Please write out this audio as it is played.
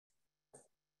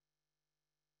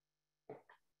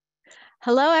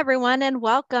Hello, everyone, and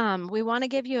welcome. We want to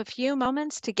give you a few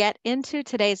moments to get into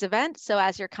today's event. So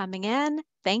as you're coming in,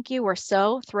 thank you. We're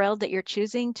so thrilled that you're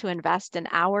choosing to invest an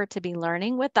hour to be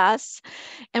learning with us.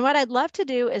 And what I'd love to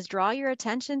do is draw your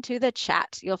attention to the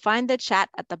chat. You'll find the chat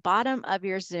at the bottom of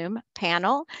your Zoom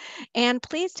panel. And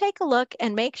please take a look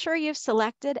and make sure you've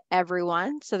selected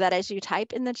everyone so that as you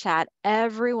type in the chat,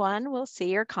 everyone will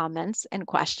see your comments and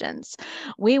questions.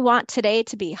 We want today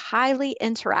to be highly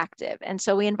interactive. And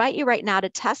so we invite you right now to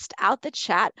test out the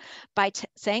chat by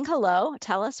saying hello.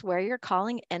 Tell us where you're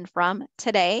calling in from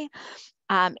today.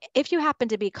 If you happen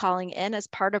to be calling in as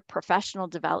part of professional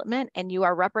development and you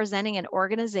are representing an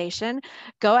organization,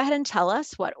 go ahead and tell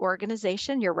us what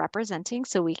organization you're representing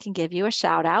so we can give you a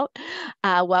shout out.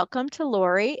 Welcome to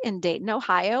Lori in Dayton,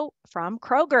 Ohio from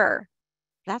Kroger.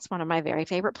 That's one of my very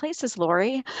favorite places,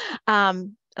 Lori,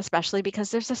 especially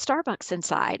because there's a Starbucks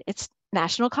inside. It's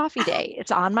National Coffee Day.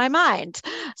 It's on my mind.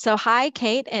 So hi,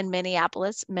 Kate in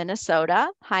Minneapolis, Minnesota.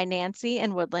 Hi, Nancy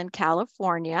in Woodland,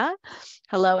 California.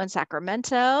 Hello in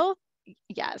Sacramento.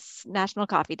 Yes, National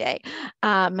Coffee Day.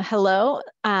 Hello.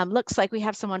 Looks like we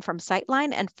have someone from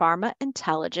Sightline and Pharma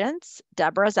Intelligence.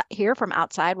 Deborah's here from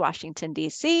outside Washington,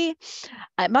 D.C.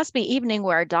 It must be evening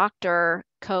where Dr.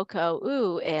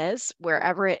 Coco is,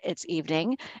 wherever it's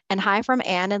evening. And hi from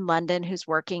Anne in London, who's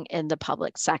working in the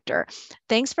public sector.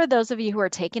 Thanks for those of you who are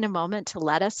taking a moment to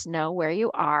let us know where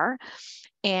you are.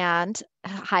 And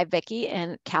hi, Vicki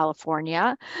in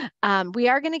California. We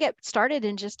are going to get started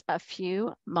in just a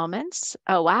few moments.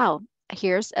 Oh, wow.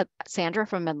 Here's Sandra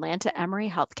from Atlanta Emory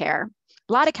Healthcare.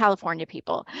 A lot of California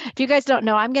people. If you guys don't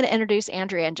know, I'm going to introduce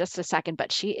Andrea in just a second,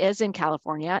 but she is in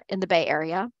California in the Bay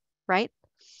Area, right?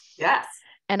 Yes.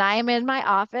 And I am in my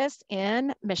office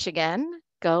in Michigan.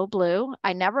 Go Blue.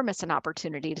 I never miss an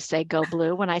opportunity to say go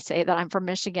Blue when I say that I'm from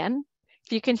Michigan.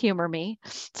 If you can humor me.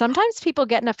 Sometimes people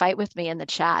get in a fight with me in the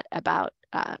chat about,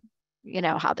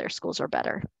 how their schools are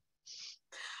better.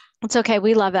 It's okay.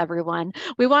 We love everyone.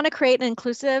 We want to create an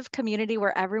inclusive community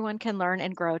where everyone can learn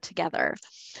and grow together.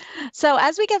 So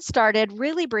as we get started,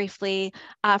 really briefly,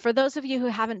 for those of you who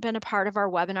haven't been a part of our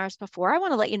webinars before, I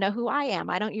want to let you know who I am.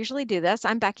 I don't usually do this.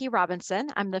 I'm Becky Robinson.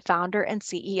 I'm the founder and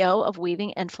CEO of Weaving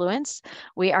Influence.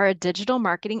 We are a digital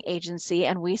marketing agency,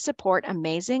 and we support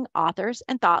amazing authors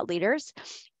and thought leaders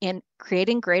in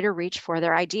creating greater reach for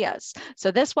their ideas.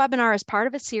 So this webinar is part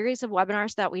of a series of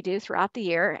webinars that we do throughout the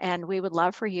year, and we would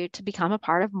love for you to become a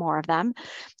part of more of them.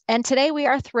 And today we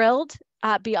are thrilled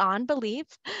beyond belief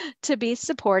to be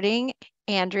supporting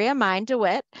Andrea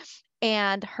DeWitt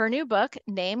and her new book,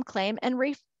 Name, Claim, and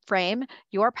Reframe,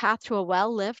 Your Path to a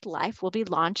Well-Lived Life, will be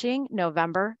launching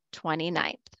November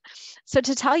 29th. So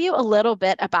to tell you a little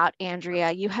bit about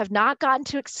Andrea, you have not gotten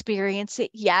to experience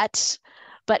it yet,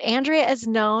 but Andrea is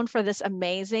known for this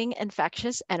amazing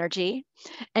infectious energy,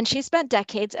 and she spent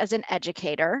decades as an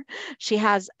educator. She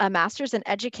has a master's in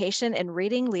education and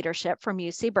reading leadership from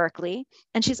UC Berkeley,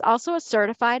 and she's also a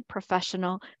certified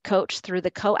professional coach through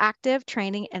the Coactive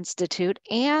Training Institute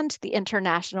and the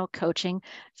International Coaching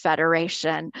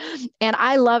Federation. And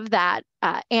I love that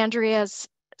Andrea's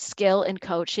skill in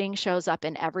coaching shows up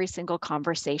in every single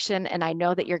conversation, and I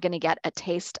know that you're going to get a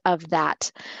taste of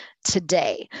that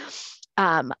today.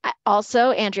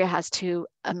 Also, Andrea has two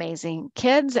amazing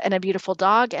kids and a beautiful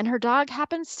dog, and her dog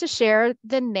happens to share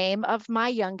the name of my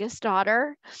youngest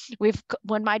daughter.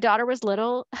 When my daughter was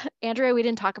little, Andrea, we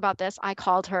didn't talk about this. I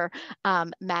called her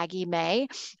Maggie May.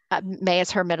 May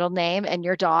is her middle name, and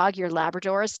your dog, your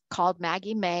Labrador, is called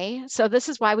Maggie May. So this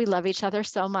is why we love each other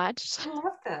so much. I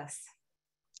love this.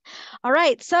 All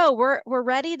right, so we're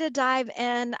ready to dive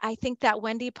in. I think that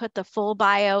Wendy put the full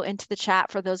bio into the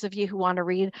chat for those of you who want to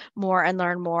read more and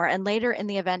learn more. And later in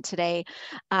the event today,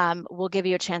 we'll give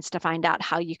you a chance to find out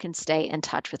how you can stay in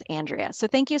touch with Andrea. So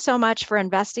thank you so much for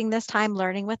investing this time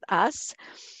learning with us.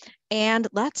 And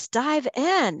let's dive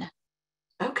in.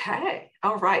 Okay.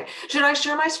 All right. Should I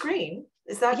share my screen?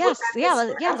 Is that yes?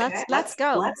 Yeah. Okay. Let's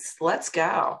go. Let's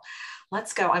go.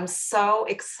 Let's go. I'm so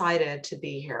excited to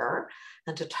be here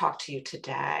and to talk to you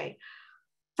today.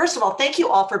 First of all, thank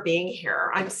you all for being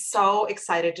here. I'm so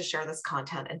excited to share this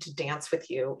content and to dance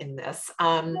with you in this.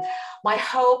 My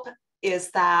hope is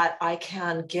that I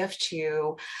can gift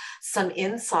you some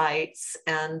insights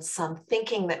and some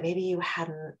thinking that maybe you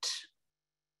hadn't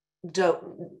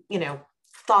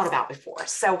thought about before.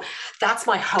 So that's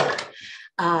my hope.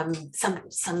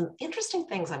 some interesting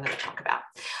things I'm going to talk about.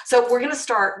 So we're going to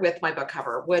start with my book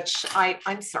cover, which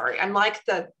I'm sorry, I'm like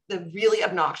the really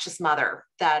obnoxious mother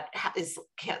that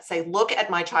can't say, look at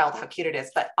my child, how cute it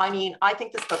is. But I mean, I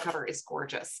think this book cover is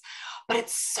gorgeous, but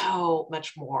it's so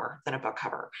much more than a book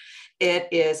cover. It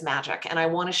is magic. And I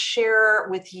want to share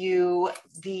with you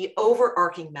the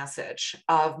overarching message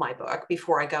of my book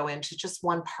before I go into just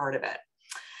one part of it.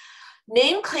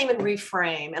 Name, claim, and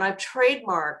reframe, and I've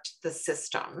trademarked the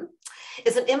system,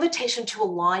 is an invitation to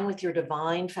align with your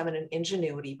divine feminine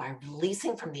ingenuity by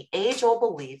releasing from the age-old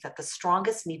belief that the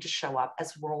strongest need to show up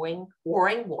as warring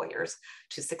warriors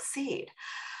to succeed.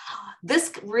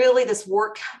 This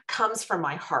work comes from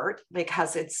my heart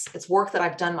because it's work that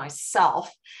I've done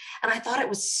myself. And I thought it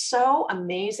was so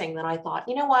amazing that I thought,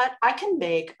 you know what, I can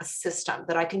make a system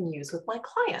that I can use with my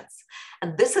clients.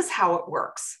 And this is how it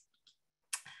works.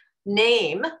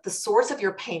 Name the source of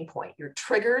your pain point, your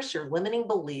triggers, your limiting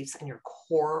beliefs, and your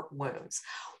core wounds.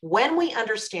 When we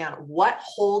understand what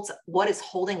is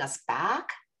holding us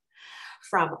back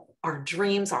from our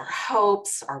dreams, our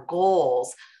hopes, our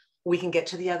goals, we can get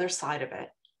to the other side of it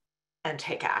and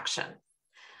take action.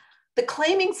 The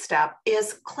claiming step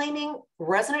is claiming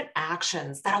resonant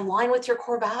actions that align with your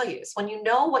core values. When you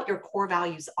know what your core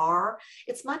values are,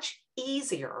 it's much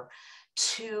easier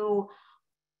to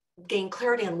gain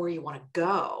clarity on where you want to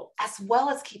go, as well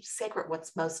as keep sacred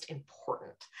what's most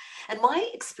important. And my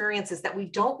experience is that we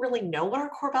don't really know what our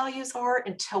core values are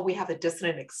until we have a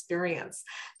dissonant experience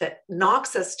that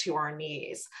knocks us to our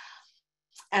knees.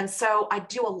 And so I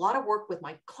do a lot of work with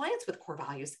my clients with core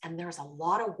values, and there's a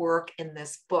lot of work in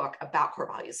this book about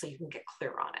core values so you can get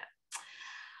clear on it.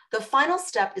 The final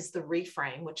step is the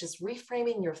reframe, which is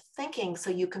reframing your thinking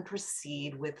so you can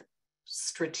proceed with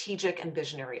strategic and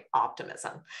visionary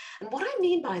optimism. And what I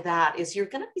mean by that is you're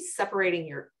going to be separating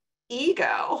your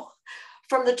ego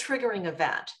from the triggering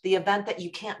event, the event that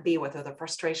you can't be with, or the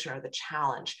frustration or the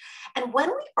challenge. And when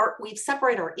we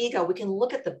separate our ego, we can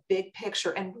look at the big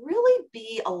picture and really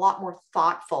be a lot more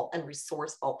thoughtful and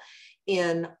resourceful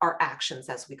in our actions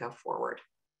as we go forward.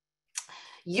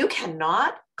 You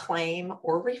cannot claim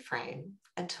or reframe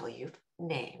until you've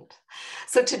named.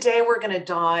 So today we're going to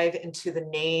dive into the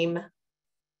naming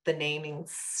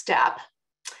step.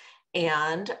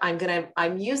 And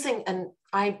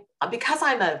because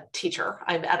I'm a teacher,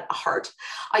 I'm at heart,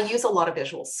 I use a lot of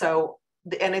visuals. So,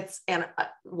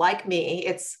 like me,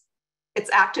 it's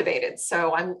activated.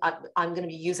 So I'm going to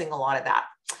be using a lot of that.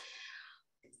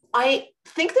 I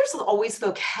think there's always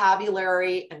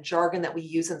vocabulary and jargon that we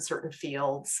use in certain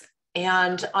fields.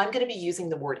 And I'm going to be using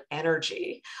the word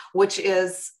energy, which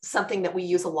is something that we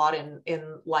use a lot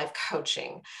in life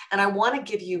coaching. And I want to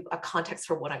give you a context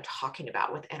for what I'm talking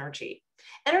about with energy.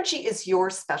 Energy is your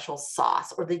special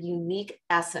sauce, or the unique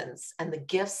essence and the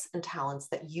gifts and talents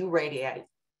that you radiate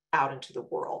out into the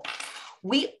world.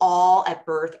 We all at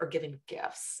birth are given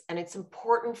gifts, and it's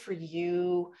important for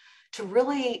you to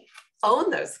really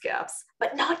own those gifts,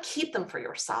 but not keep them for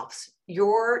yourselves.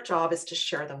 Your job is to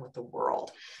share them with the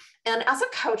world. And as a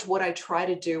coach, what I try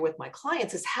to do with my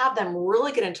clients is have them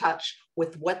really get in touch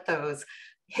with what those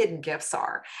hidden gifts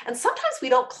are. And sometimes we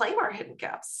don't claim our hidden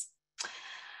gifts.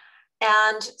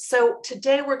 And so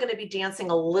today we're going to be dancing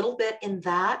a little bit in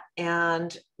that.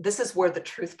 And this is where the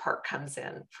truth part comes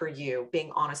in for you,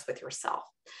 being honest with yourself.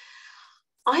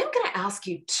 I'm going to ask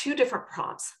you two different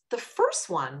prompts. The first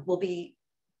one will be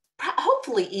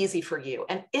hopefully easy for you.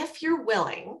 And if you're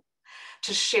willing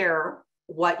to share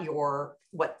what you're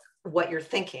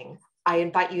thinking, I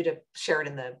invite you to share it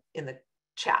in the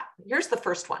chat. Here's the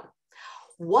first one.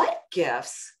 What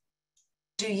gifts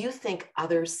do you think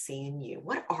others see in you?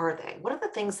 What are they? What are the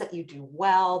things that you do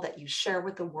well, that you share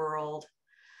with the world?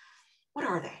 What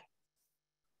are they?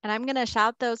 And I'm going to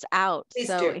shout those out. Please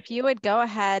so do. If you would go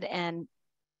ahead and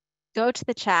go to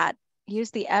the chat,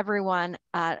 use the everyone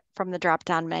from the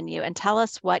drop-down menu and tell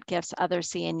us what gifts others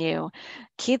see in you.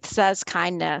 Keith says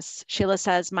kindness. Sheila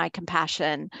says my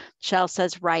compassion. Shell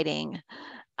says writing.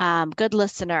 Good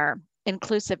listener,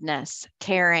 inclusiveness,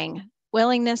 caring,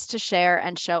 willingness to share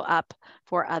and show up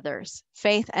for others,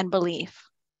 faith and belief,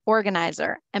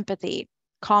 organizer, empathy,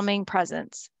 calming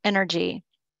presence, energy,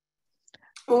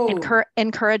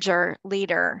 encourager,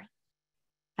 leader.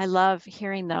 I love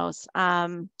hearing those.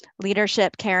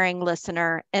 Leadership, caring,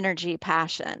 listener, energy,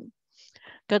 passion.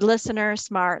 Good listener,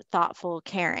 smart, thoughtful,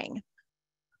 caring.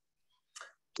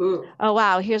 Ooh. Oh,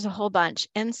 wow. Here's a whole bunch.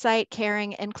 Insight,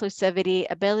 caring, inclusivity,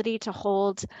 ability to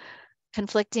hold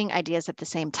conflicting ideas at the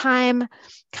same time,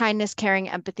 kindness, caring,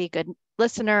 empathy, good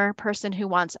listener, person who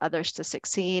wants others to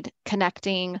succeed,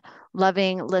 connecting,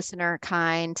 loving, listener,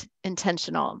 kind,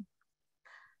 intentional.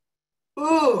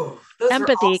 Ooh, those are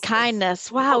Empathy, also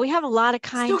kindness. Wow, so, we have a lot of so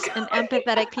kind and good.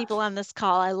 empathetic people on this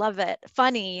call. I love it.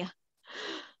 Funny.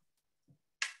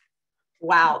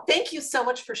 Wow. Thank you so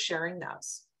much for sharing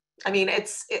those. I mean,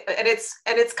 it's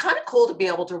kind of cool to be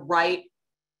able to write,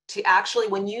 to actually,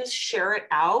 when you share it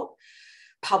out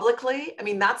publicly, I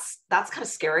mean, that's kind of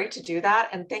scary to do that.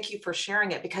 And thank you for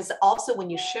sharing it, because also when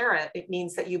you share it, it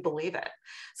means that you believe it.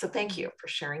 So thank you for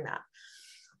sharing that.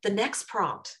 The next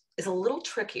prompt is a little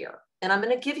trickier, and I'm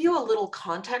going to give you a little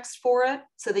context for it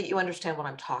so that you understand what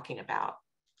I'm talking about.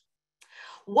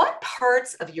 What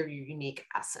parts of your unique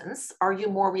essence are you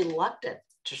more reluctant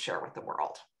to share with the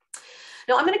world?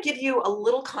 Now, I'm going to give you a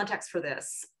little context for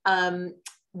this.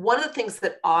 One of the things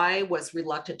that I was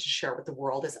reluctant to share with the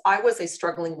world is I was a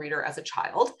struggling reader as a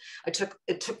child.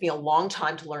 It took me a long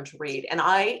time to learn to read. And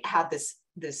I had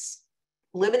this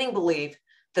limiting belief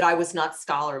that I was not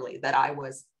scholarly, that I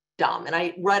was dumb. And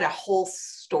I read a whole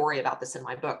story about this in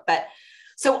my book. But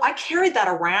so I carried that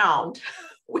around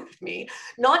with me,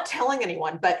 not telling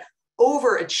anyone, but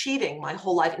overachieving my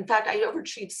whole life. In fact, I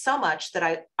overachieved so much that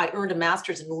I earned a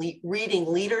master's in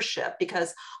reading leadership,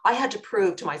 because I had to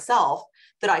prove to myself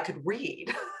that I could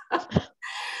read.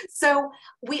 So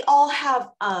we all have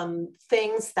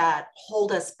things that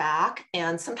hold us back,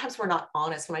 and sometimes we're not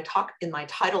honest. When I talk in my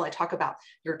title, I talk about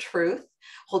your truth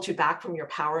holds you back from your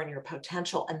power and your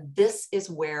potential. And this is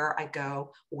where I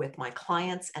go with my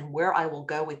clients, and where I will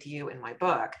go with you in my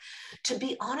book, to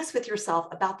be honest with yourself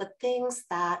about the things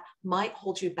that might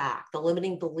hold you back, the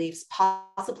limiting beliefs,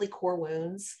 possibly core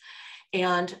wounds,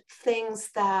 and things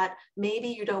that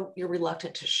maybe you're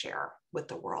reluctant to share with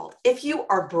the world. If you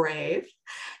are brave,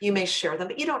 you may share them,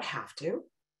 but you don't have to.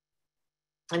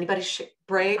 Anybody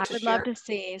brave I to would love share? to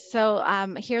see. So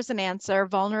here's an answer: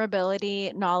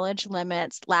 vulnerability, knowledge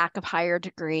limits, lack of higher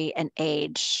degree, and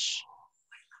age.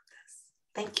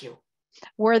 Thank you.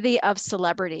 Worthy of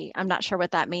celebrity. I'm not sure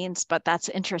what that means, but that's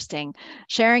interesting.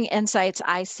 Sharing insights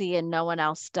I see and no one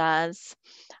else does.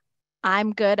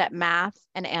 I'm good at math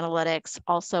and analytics,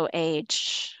 also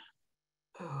age.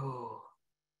 Oh,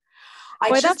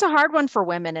 Boy, that's a hard one for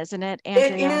women, isn't it,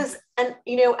 it Andrea? is. And,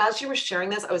 as you were sharing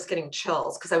this, I was getting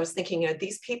chills, because I was thinking,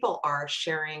 these people are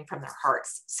sharing from their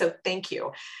hearts. So thank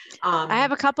you. I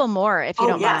have a couple more, if you Oh,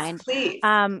 don't yes, mind. please.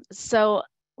 So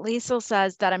Liesel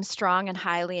says that I'm strong and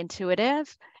highly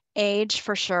intuitive. Age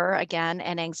for sure, again,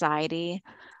 and anxiety.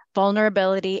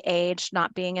 Vulnerability, age,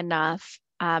 not being enough,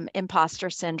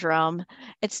 imposter syndrome.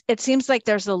 It seems like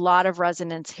there's a lot of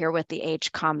resonance here with the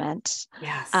age comment.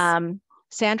 Yes. Um,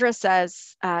 Sandra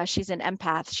says she's an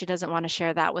empath. She doesn't want to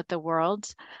share that with the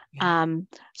world. Yeah.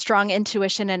 Strong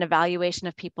intuition and evaluation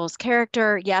of people's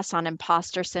character. Yes, on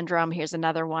imposter syndrome. Here's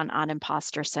another one on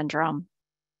imposter syndrome.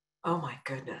 Oh my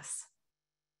goodness.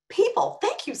 People,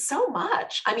 thank you so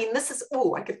much. I mean, this is,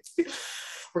 we're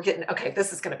getting, okay,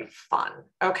 this is going to be fun.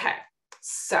 Okay.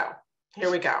 So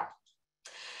here we go.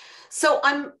 So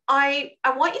I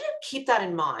want you to keep that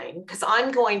in mind, because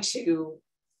I'm going to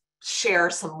share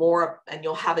some more, and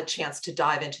you'll have a chance to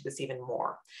dive into this even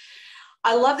more.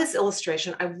 I love this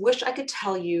illustration. I wish I could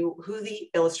tell you who the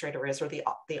illustrator is, or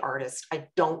the artist. I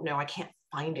don't know. I can't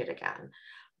find it again.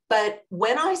 But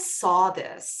when I saw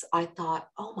this, I thought,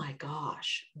 oh my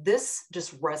gosh, this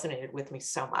just resonated with me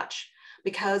so much,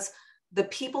 because the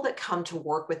people that come to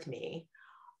work with me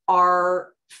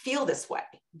feel this way.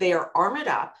 They are armored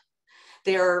up.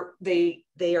 They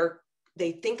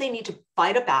think they need to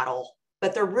fight a battle,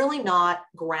 but they're really not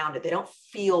grounded. They don't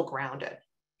feel grounded.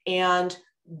 And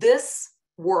this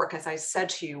work, as I said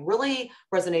to you, really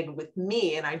resonated with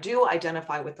me. And I do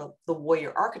identify with the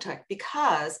warrior archetype,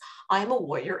 because I'm a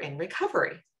warrior in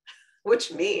recovery,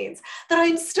 which means that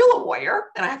I'm still a warrior,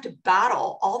 and I have to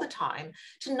battle all the time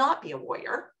to not be a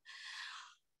warrior.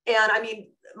 And I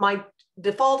mean, my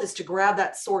default is to grab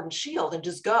that sword and shield and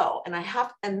just go.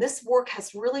 And this work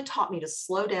has really taught me to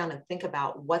slow down and think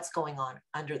about what's going on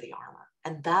under the armor.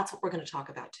 And that's what we're going to talk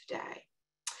about today.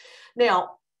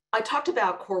 Now, I talked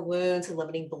about core wounds and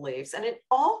limiting beliefs, and it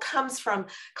all comes from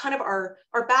kind of our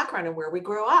background and where we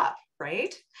grew up,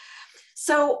 right?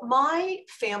 So my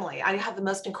family, I have the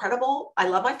most incredible, I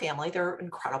love my family. They're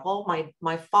incredible.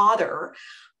 My father,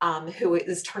 who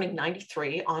is turning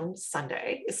 93 on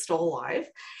Sunday, is still alive.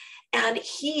 And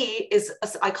he is,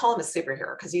 I call him a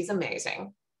superhero because he's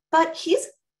amazing, but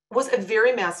was a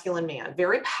very masculine man,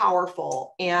 very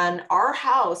powerful. And our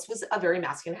house was a very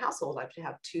masculine household. I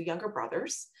have two younger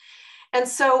brothers. And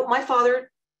so my father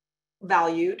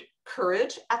valued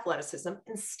courage, athleticism,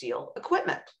 and steel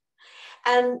equipment.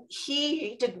 And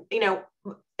he did,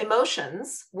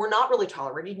 emotions were not really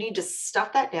tolerated. You need to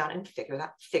stuff that down and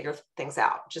figure things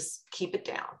out. Just keep it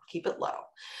down, keep it low.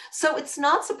 So it's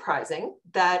not surprising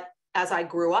that as I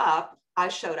grew up, I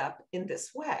showed up in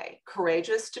this way: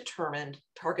 courageous, determined,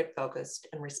 target focused,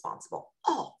 and responsible.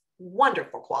 Oh,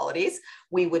 wonderful qualities.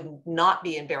 We would not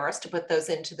be embarrassed to put those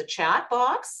into the chat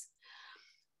box.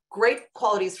 Great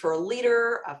qualities for a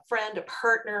leader, a friend, a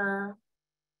partner.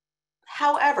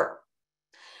 However,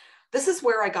 this is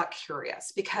where I got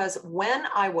curious, because when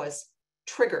I was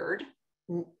triggered,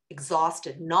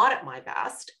 exhausted, not at my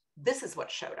best, this is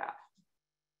what showed up: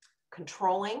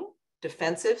 controlling,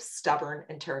 defensive, stubborn,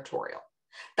 and territorial.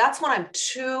 That's when I'm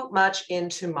too much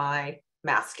into my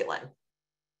masculine.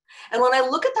 And when I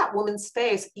look at that woman's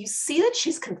face, you see that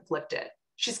she's conflicted.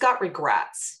 She's got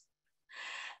regrets.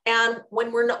 And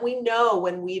when we know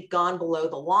when we've gone below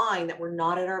the line that we're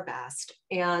not at our best.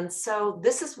 And so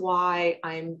this is why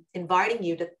I'm inviting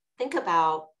you to think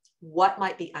about what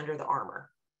might be under the armor.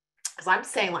 Because I'm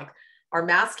saying, like, our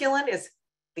masculine is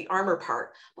the armor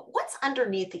part, but what's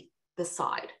underneath the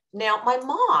side? Now, my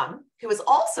mom, who is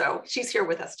also, she's here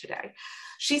with us today.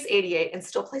 She's 88 and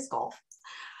still plays golf.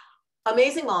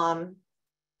 Amazing mom,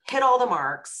 hit all the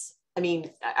marks. I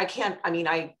mean,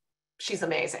 she's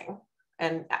amazing.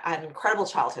 And I had an incredible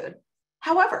childhood.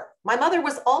 However, my mother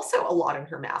was also a lot in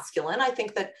her masculine. I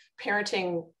think that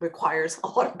parenting requires a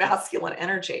lot of masculine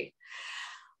energy.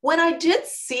 When I did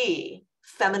see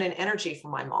feminine energy from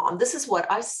my mom, this is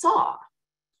what I saw: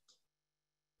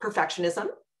 perfectionism,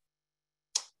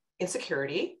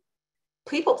 insecurity,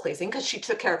 people pleasing, because she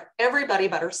took care of everybody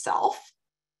but herself,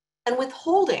 and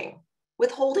withholding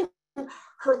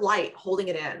her light, holding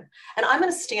it in. And I'm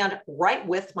going to stand right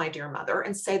with my dear mother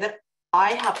and say that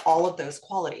I have all of those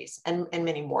qualities and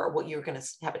many more. What you're going to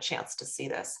have a chance to see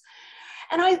this.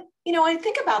 And I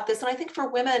think about this, and I think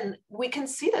for women, we can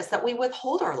see this, that we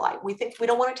withhold our light. We think we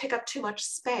don't want to take up too much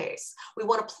space. We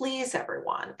want to please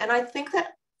everyone. And I think from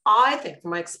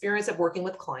my experience of working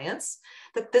with clients,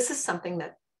 that this is something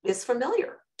that is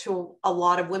familiar to a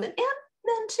lot of women and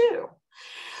men too.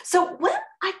 So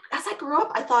as I grew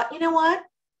up, I thought, you know what?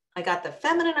 I got the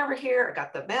feminine over here. I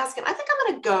got the masculine. I think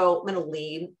I'm going to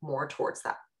lean more towards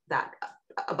that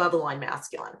above the line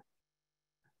masculine.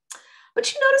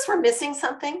 But you notice we're missing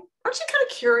something? Aren't you kind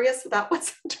of curious about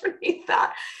what's underneath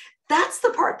that? That's the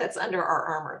part that's under our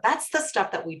armor. That's the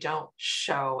stuff that we don't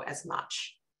show as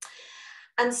much.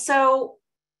 And so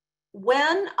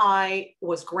when I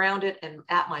was grounded and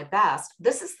at my best,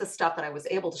 this is the stuff that I was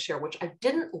able to share, which I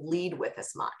didn't lead with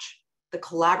as much: the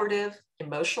collaborative,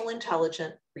 emotional,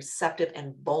 intelligent, receptive,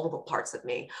 and vulnerable parts of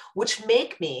me, which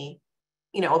make me,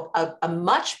 a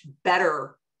much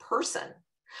better person.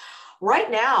 Right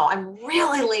now, I'm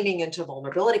really leaning into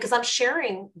vulnerability because I'm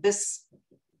sharing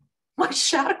my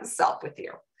shadow self with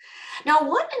you. Now, I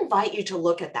want to invite you to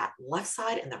look at that left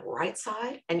side and the right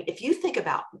side. And if you think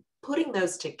about putting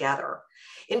those together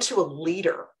into a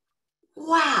leader,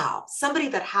 wow, somebody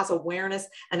that has awareness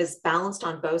and is balanced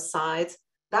on both sides,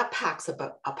 that packs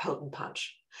a potent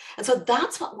punch. And so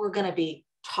that's what we're going to be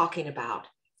talking about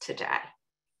today.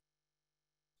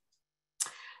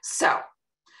 So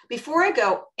before I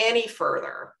go any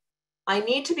further, I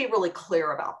need to be really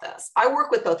clear about this. I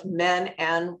work with both men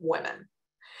and women,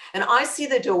 and I see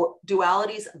the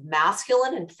dualities of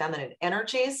masculine and feminine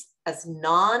energies as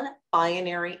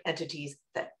non-binary entities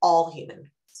that all humans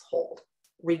hold,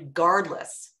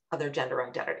 regardless of their gender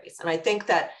identities. And I think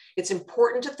that it's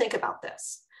important to think about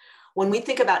this. When we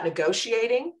think about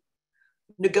negotiation,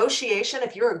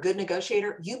 if you're a good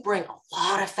negotiator, you bring a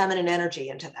lot of feminine energy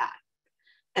into that.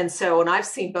 And I've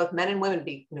seen both men and women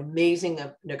be an amazing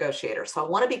negotiator. So I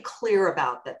want to be clear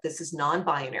about that. This is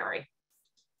non-binary.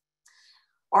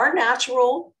 Our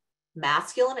natural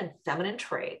masculine and feminine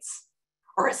traits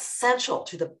are essential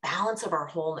to the balance of our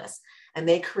wholeness, and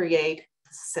they create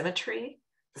the symmetry,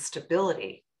 the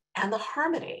stability, and the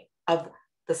harmony of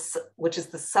which is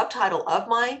the subtitle of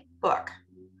my book,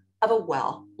 of a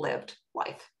well-lived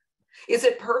life. Is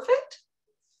it perfect?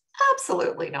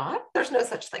 Absolutely not. There's no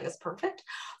such thing as perfect.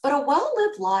 But a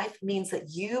well-lived life means that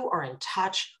you are in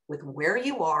touch with where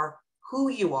you are, who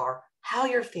you are, how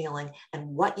you're feeling, and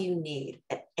what you need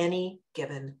at any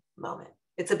given moment.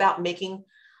 It's about making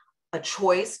a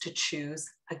choice to choose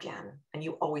again, and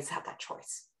you always have that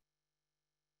choice.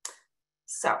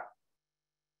 So,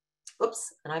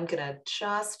 oops, and I'm gonna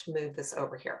just move this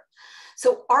over here.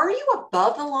 So are you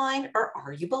above the line or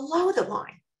are you below the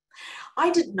line? I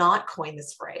did not coin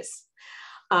this phrase,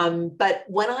 but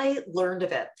when I learned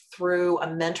of it through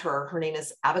a mentor, her name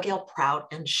is Abigail Prout,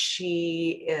 and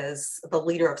she is the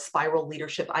leader of Spiral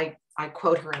Leadership. I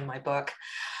quote her in my book.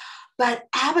 But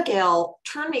Abigail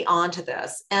turned me on to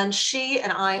this, and she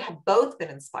and I have both been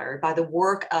inspired by the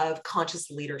work of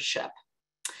conscious leadership.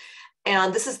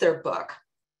 And this is their book.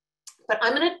 But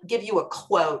I'm going to give you a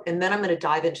quote, and then I'm going to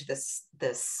dive into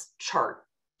this chart.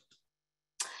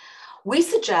 We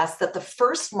suggest that the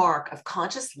first mark of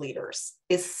conscious leaders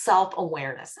is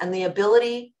self-awareness and the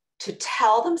ability to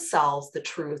tell themselves the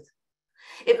truth.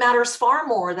 It matters far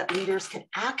more that leaders can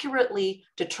accurately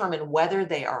determine whether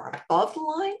they are above the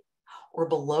line or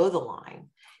below the line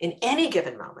in any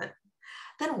given moment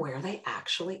than where they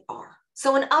actually are.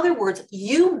 So in other words,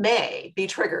 you may be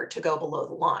triggered to go below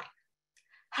the line.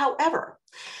 However,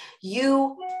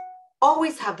 you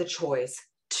always have the choice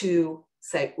to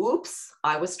say, oops,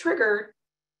 I was triggered.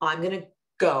 I'm going to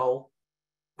go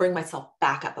bring myself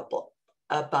back up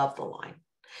above the line.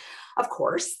 Of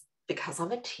course, because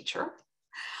I'm a teacher,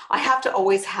 I have to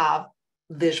always have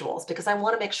visuals because I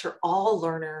want to make sure all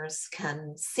learners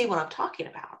can see what I'm talking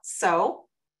about. So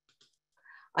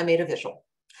I made a visual.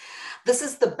 This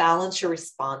is the balance your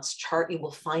response chart. You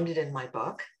will find it in my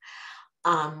book.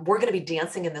 We're going to be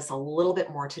dancing in this a little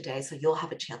bit more today, so you'll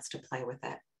have a chance to play with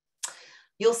it.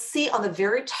 You'll see on the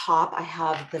very top, I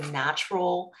have the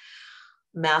natural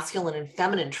masculine and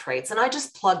feminine traits, and I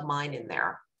just plug mine in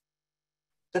there.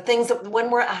 The things that when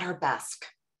we're at our best,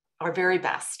 our very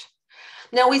best.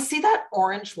 Now we see that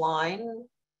orange line.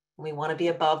 We want to be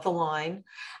above the line.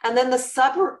 And then the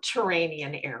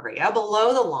subterranean area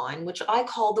below the line, which I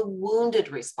call the wounded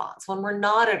response, when we're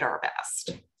not at our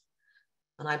best.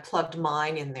 And I plugged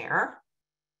mine in there.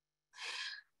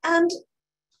 And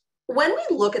when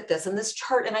we look at this in this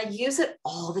chart, and I use it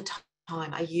all the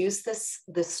time, I use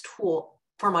this tool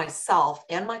for myself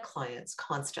and my clients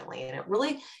constantly, and it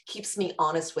really keeps me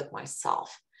honest with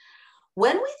myself.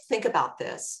 When we think about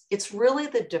this, it's really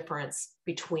the difference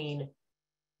between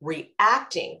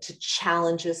reacting to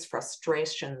challenges,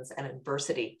 frustrations, and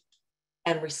adversity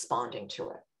and responding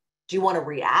to it. Do you want to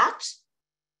react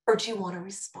or do you want to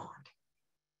respond?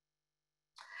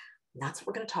 And that's what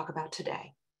we're going to talk about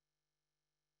today.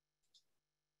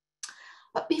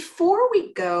 But before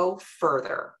we go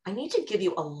further, I need to give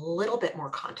you a little bit more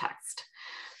context.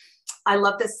 I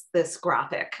love this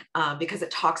graphic because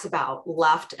it talks about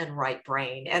left and right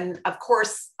brain. And of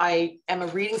course, I am a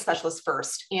reading specialist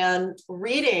first, and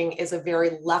reading is a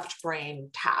very left brain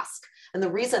task. And the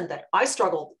reason that I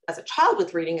struggled as a child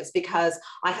with reading is because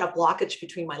I had a blockage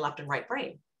between my left and right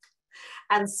brain.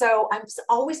 And so I've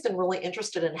always been really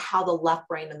interested in how the left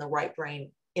brain and the right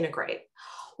brain integrate.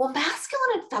 Well,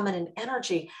 masculine and feminine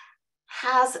energy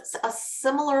has a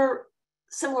similar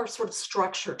sort of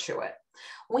structure to it.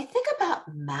 When we think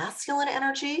about masculine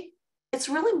energy, it's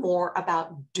really more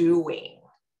about doing.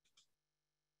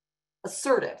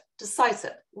 Assertive,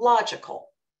 decisive, logical,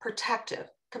 protective,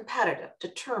 competitive,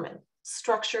 determined,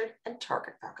 structured, and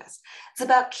target focused. It's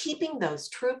about keeping those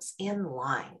troops in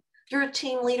line. If you're a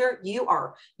team leader, you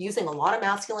are using a lot of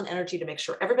masculine energy to make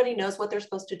sure everybody knows what they're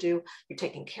supposed to do. You're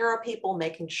taking care of people,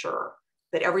 making sure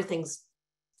that everything's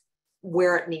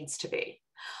where it needs to be.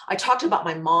 I talked about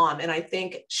my mom, and I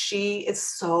think she is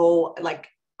so, like,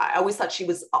 I always thought she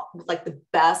was like the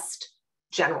best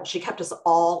general. She kept us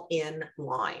all in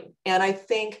line. And I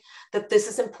think that this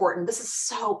is important. This is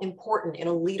so important in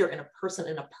a leader, in a person,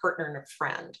 in a partner, in a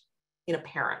friend, in a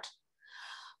parent.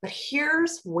 But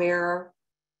here's where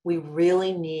we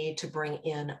really need to bring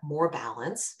in more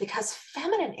balance, because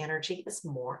feminine energy is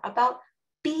more about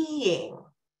being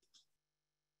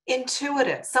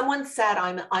intuitive. Someone said,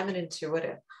 I'm an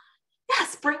intuitive.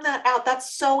 Yes, bring that out.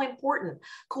 That's so important.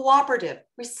 Cooperative,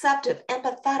 receptive,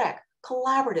 empathetic,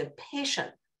 collaborative, patient,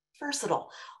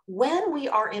 versatile. When we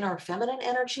are in our feminine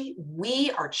energy, we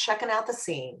are checking out the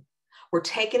scene. We're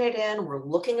taking it in. We're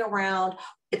looking around.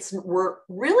 We're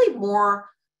really more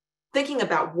thinking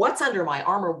about what's under my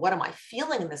armor. What am I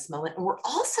feeling in this moment? And we're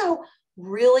also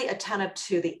really attentive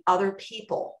to the other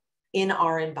people in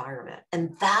our environment.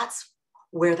 And that's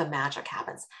where the magic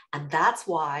happens. And that's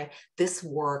why this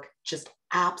work just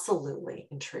absolutely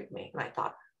intrigued me. And I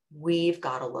thought, we've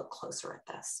got to look closer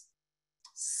at this.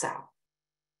 So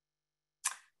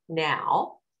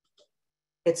now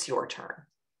it's your turn.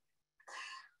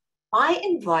 I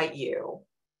invite you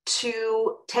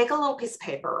to take a little piece of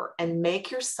paper and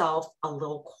make yourself a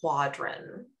little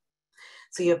quadrant.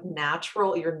 So you have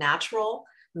your natural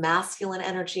masculine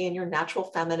energy and your natural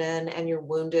feminine, and your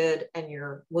wounded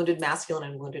masculine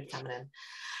and wounded feminine.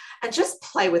 And just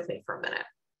play with me for a minute.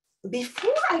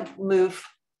 Before I move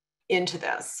into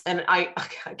this, and I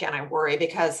worry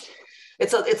because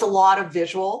it's a lot of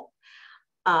visual,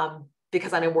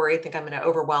 because I worry I think I'm going to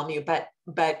overwhelm you,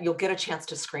 but you'll get a chance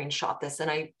to screenshot this.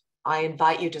 And I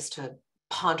invite you just to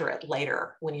ponder it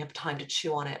later when you have time to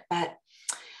chew on it. But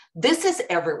this is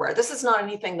everywhere. This is not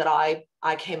anything that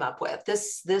I came up with.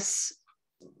 This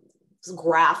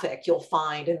graphic you'll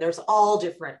find, and there's all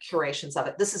different curations of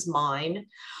it. This is mine.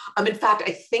 In fact,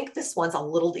 I think this one's a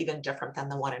little even different than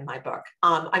the one in my book.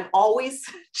 I'm always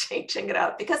changing it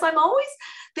up because I'm always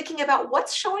thinking about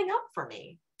what's showing up for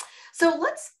me. So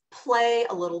let's play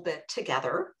a little bit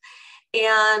together,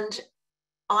 and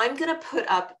I'm going to put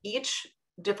up each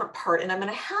different part, and I'm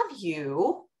going to have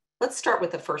you, let's start with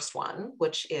the first one,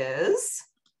 which is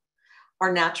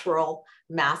our natural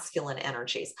masculine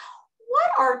energies.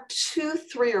 What are 2,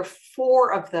 3, or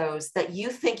 4 of those that you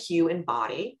think you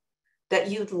embody, that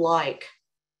you'd like,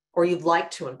 or you'd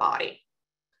like to embody?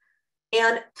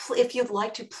 And if you'd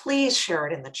like to, please share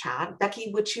it in the chat.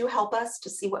 Becky, would you help us to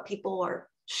see what people are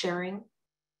sharing?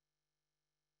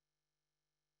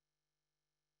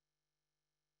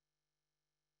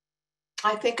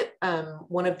 I think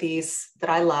one of these that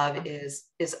I love is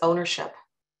ownership.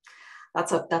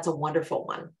 That's a wonderful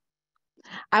one.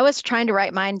 I was trying to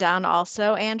write mine down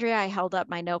also, Andrea. I held up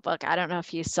my notebook. I don't know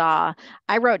if you saw.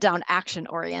 I wrote down action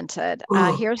oriented.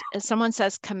 Here's someone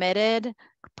says committed,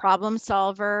 problem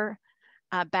solver,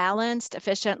 balanced,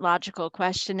 efficient, logical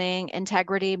questioning,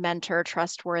 integrity, mentor,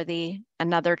 trustworthy,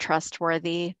 another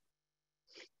trustworthy,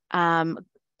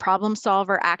 problem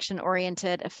solver, action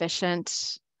oriented,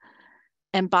 efficient,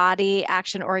 embody,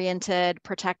 action oriented,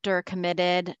 protector,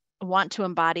 committed, want to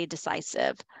embody,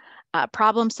 decisive.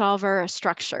 Problem solver,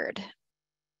 structured.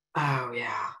 Oh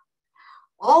yeah,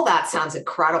 all that sounds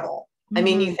incredible. I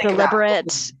mean, you think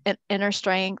deliberate, inner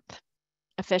strength,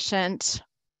 efficient,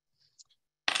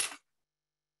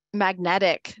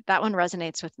 magnetic. That one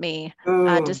resonates with me.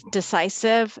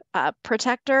 Decisive,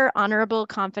 protector, honorable,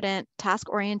 confident, task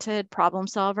oriented, problem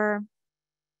solver.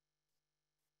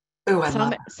 Ooh,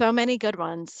 so many good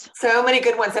ones. So many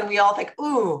good ones. And we all think,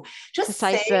 ooh, just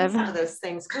decisive. Saying some of those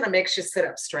things kind of makes you sit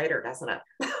up straighter, doesn't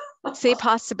it? See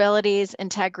possibilities,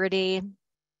 integrity.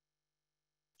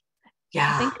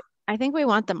 Yeah. I think we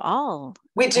want them all.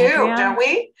 We do, Andrea, don't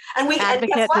we? And we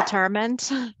advocate, and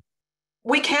determined.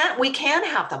 We can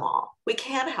have them all. We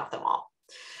can have them all.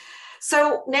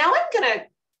 So now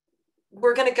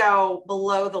we're going to go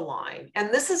below the line.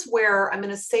 And this is where I'm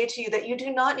going to say to you that you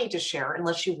do not need to share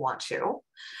unless you want to.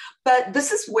 But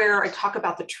this is where I talk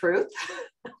about the truth.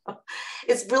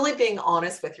 It's really being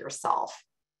honest with yourself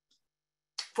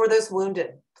for those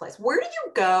wounded places. Where do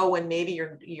you go when maybe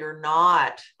you're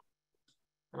not?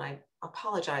 And I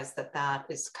apologize that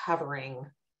is covering.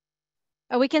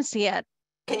 Oh, we can see it.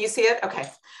 Can you see it? Okay.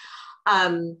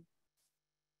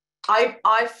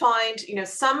 I find,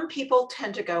 some people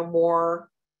tend to go more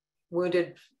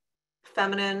wounded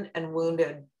feminine and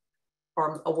wounded,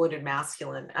 or a wounded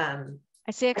masculine.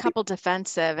 I see a couple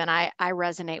defensive, and I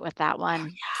resonate with that one.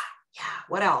 Oh, yeah.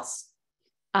 What else?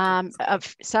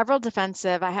 Of several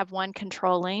defensive, I have one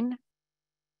controlling.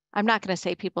 I'm not going to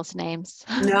say people's names.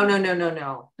 No.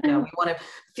 We want to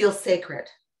feel sacred.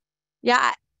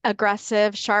 Yeah.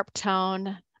 Aggressive, sharp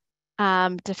tone,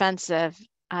 defensive,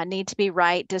 need to be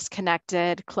right,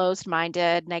 disconnected,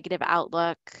 closed-minded, negative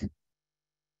outlook,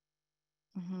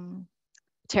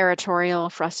 territorial,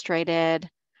 frustrated,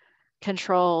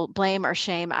 control, blame or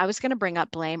shame. I was going to bring up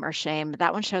blame or shame.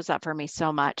 That one shows up for me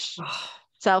so much.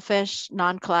 Selfish,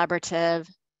 non-collaborative,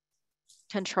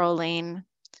 controlling,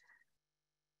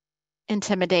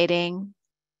 intimidating,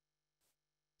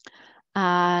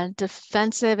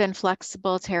 defensive,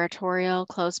 inflexible, territorial,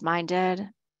 closed-minded.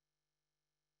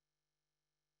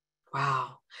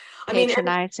 Wow.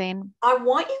 Patronizing. I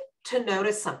want you to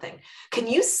notice something. Can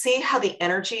you see how the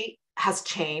energy has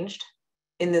changed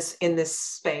in this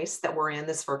space that we're in,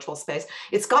 this virtual space?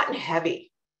 It's gotten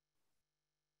heavy.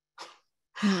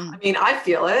 I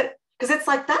feel it, because it's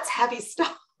like, that's heavy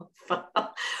stuff.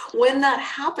 When that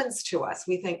happens to us,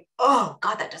 we think, oh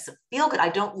God, that doesn't feel good. I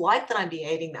don't like that I'm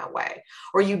behaving that way.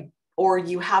 Or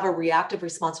you have a reactive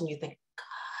response and you think,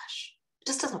 gosh, it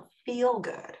just doesn't feel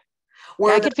good. Yeah,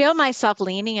 I could feel myself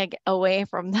leaning away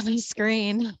from the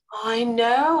screen. I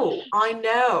know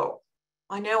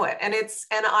it.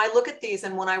 And I look at these,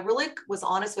 and when I really was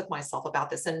honest with myself about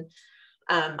this, and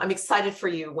I'm excited for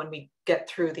you when we get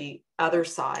through the other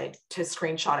side to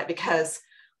screenshot it, because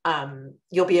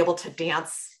you'll be able to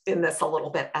dance in this a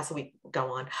little bit as we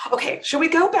go on. Okay, should we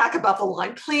go back above the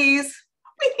line, please?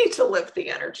 We need to lift the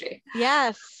energy.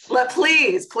 Yes.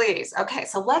 Please. Okay,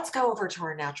 so let's go over to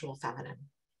our natural feminine.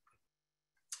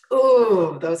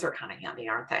 Ooh, those are kind of yummy,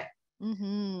 aren't they?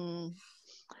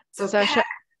 So pick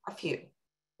a few.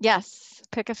 Yes,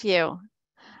 pick a few.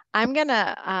 I'm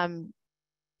gonna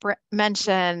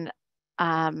mention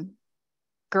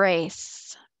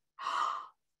grace.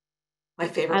 My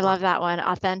favorite I one. love that one.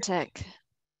 Authentic.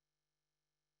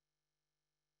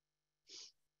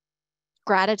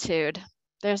 Gratitude.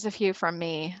 There's a few from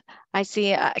me. I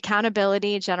see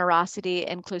accountability, generosity,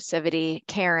 inclusivity,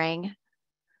 caring,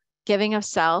 giving of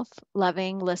self,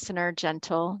 loving, listener,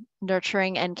 gentle,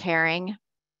 nurturing and caring,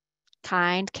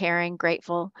 kind, caring,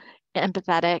 grateful,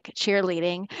 empathetic,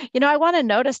 cheerleading. I want to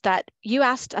notice that you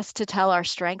asked us to tell our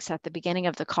strengths at the beginning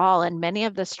of the call, and many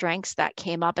of the strengths that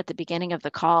came up at the beginning of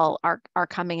the call are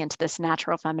coming into this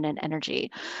natural feminine energy.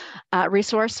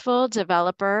 Resourceful,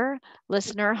 developer,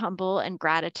 listener, humble, and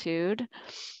gratitude.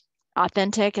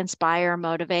 Authentic, inspire,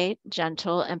 motivate,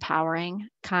 gentle, empowering,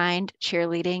 kind,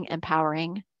 cheerleading,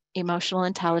 empowering, emotional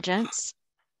intelligence,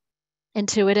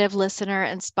 intuitive, listener,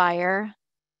 inspire,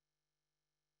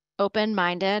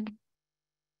 open-minded.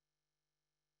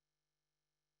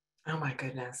 Oh my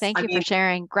goodness. Thank you for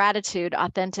sharing. Gratitude,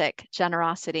 authentic,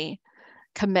 generosity,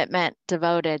 commitment,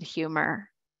 devoted, humor,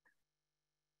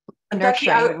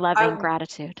 nurturing, loving,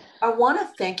 gratitude. I want to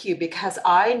thank you because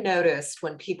I noticed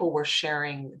when people were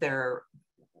sharing their,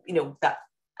 that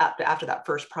after that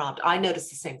first prompt, I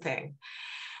noticed the same thing.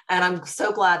 And I'm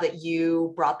so glad that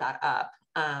you brought that up.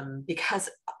 Because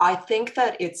I think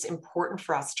that it's important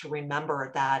for us to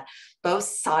remember that both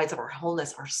sides of our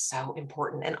wholeness are so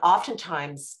important. And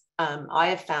oftentimes I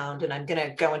have found, and I'm going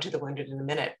to go into the wounded in a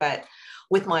minute, but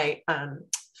with my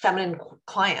feminine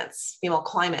clients, female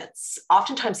clients,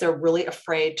 oftentimes they're really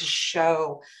afraid to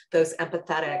show those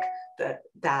empathetic,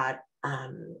 that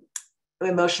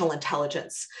emotional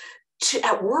intelligence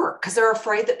at work, because they're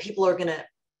afraid that people are going to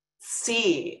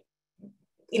see,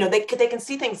 they can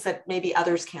see things that maybe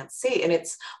others can't see. And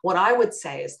it's what I would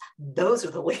say is those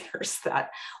are the leaders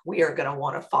that we are going to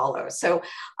want to follow. So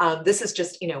this is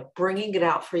just, bringing it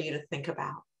out for you to think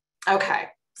about. Okay.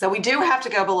 So we do have to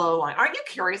go below the line. Aren't you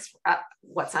curious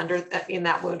what's in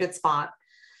that wounded spot?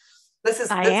 This is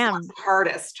the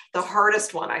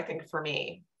hardest one, I think, for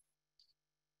me.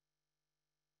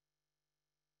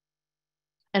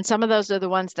 And some of those are the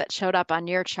ones that showed up on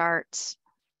your charts.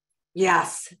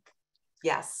 Yes.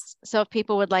 So if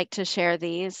people would like to share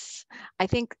these, I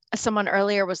think someone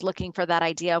earlier was looking for that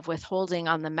idea of withholding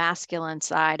on the masculine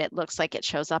side. It looks like it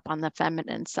shows up on the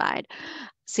feminine side.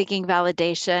 Seeking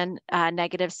validation,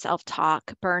 negative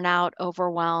self-talk, burnout,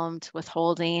 overwhelmed,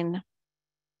 withholding.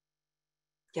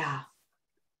 Yeah.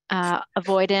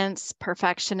 Avoidance,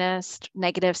 perfectionist,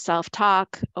 negative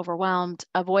self-talk, overwhelmed,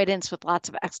 avoidance with lots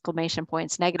of exclamation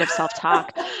points, negative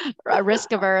self-talk,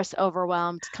 risk-averse,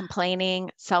 overwhelmed, complaining,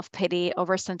 self-pity,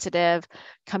 oversensitive,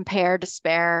 compare,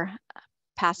 despair,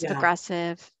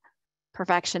 passive-aggressive,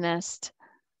 perfectionist,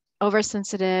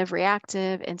 oversensitive,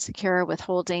 reactive, insecure,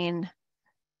 withholding.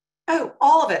 Oh,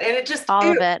 all of it. And it just, all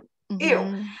of it.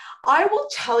 Mm-hmm. I will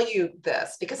tell you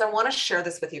this because I want to share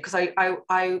this with you because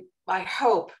I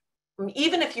hope,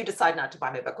 even if you decide not to buy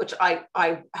my book, which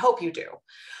I hope you do,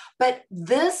 but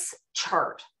this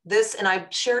chart, and I've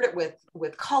shared it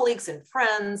with colleagues and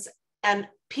friends, and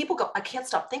people go, I can't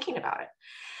stop thinking about it.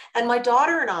 And my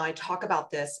daughter and I talk about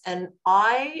this. And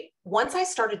once I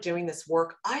started doing this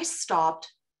work, I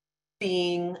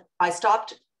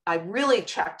really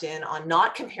checked in on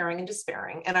not comparing and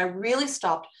despairing. And I really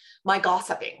stopped my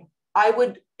gossiping. I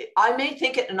may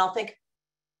think it and I'll think,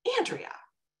 Andrea,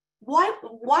 why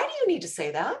do you need to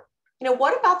say that?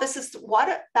 What about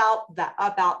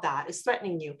that is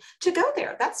threatening you to go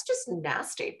there? That's just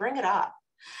nasty. Bring it up.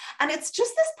 And it's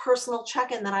just this personal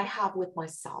check-in that I have with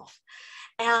myself.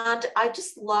 And I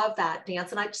just love that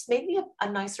dance. And it just made me a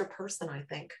nicer person, I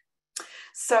think.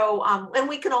 So, and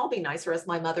we can all be nicer, as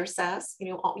my mother says,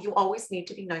 you always need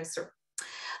to be nicer.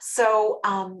 So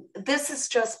this is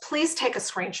just, please take a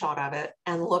screenshot of it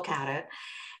and look at it.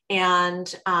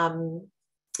 And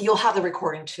you'll have the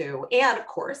recording too. And of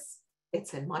course,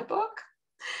 it's in my book.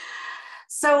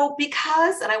 So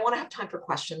and I want to have time for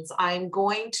questions, I'm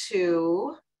going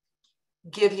to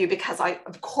give you, because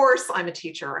of course I'm a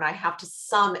teacher and I have to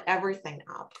sum everything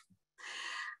up.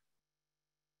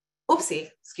 Oopsie,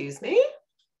 excuse me.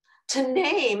 To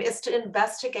name is to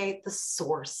investigate the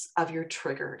source of your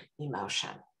triggered emotion.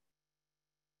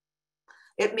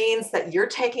 It means that you're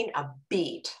taking a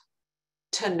beat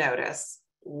to notice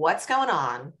what's going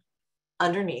on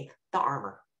underneath the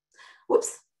armor.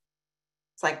 Whoops.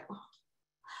 It's like,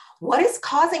 what is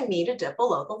causing me to dip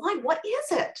below the line? What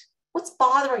is it? What's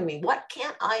bothering me? What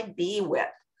can't I be with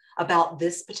about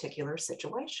this particular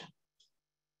situation?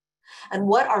 And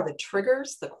what are the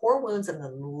triggers, the core wounds, and the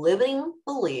limiting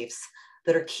beliefs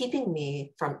that are keeping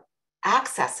me from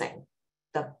accessing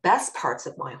the best parts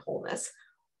of my wholeness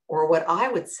or what I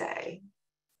would say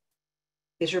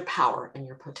is your power and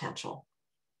your potential.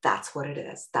 That's what it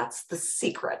is. That's the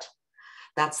secret.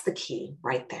 That's the key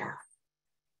right there.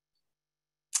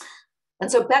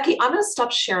 And so, Becky, I'm going to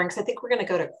stop sharing because I think we're going to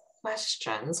go to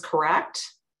questions, correct?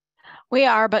 We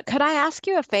are, but could I ask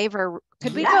you a favor?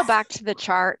 Could we go back to the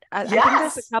chart? I think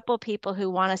there's a couple people who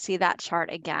want to see that chart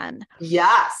again.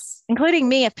 Yes. Including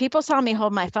me. If people saw me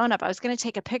hold my phone up, I was going to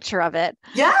take a picture of it.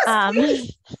 Yes,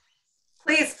 please.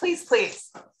 Please, please,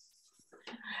 please.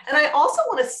 And I also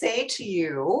want to say to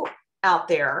you out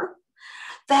there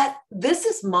that this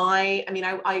is my,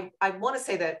 I want to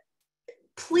say that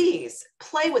please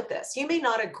play with this. You may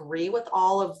not agree with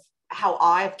all of how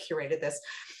I've curated this.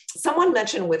 Someone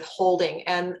mentioned withholding,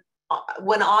 and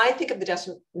when I think of the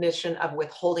definition of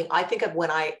withholding, I think of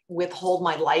when I withhold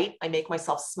my light, I make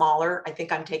myself smaller. I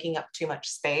think I'm taking up too much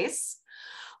space,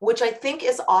 which I think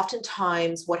is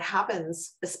oftentimes what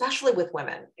happens, especially with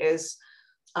women, is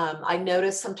I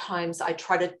notice sometimes I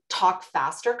try to talk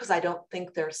faster because I don't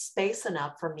think there's space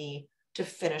enough for me to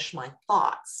finish my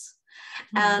thoughts.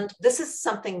 And this is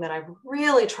something that I've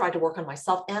really tried to work on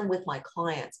myself and with my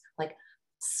clients. Like,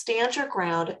 stand your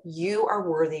ground. You are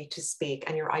worthy to speak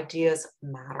and your ideas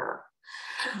matter.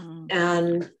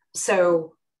 And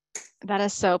so that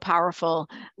is so powerful.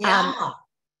 Yeah.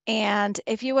 And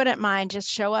if you wouldn't mind, just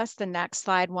show us the next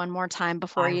slide one more time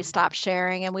before you stop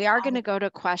sharing. And we are going to go to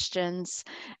questions.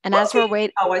 And as we're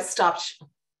waiting. Oh, I stopped.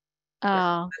 Oh,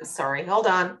 I'm sorry. Hold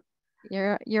on.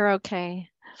 You're okay.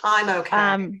 I'm okay.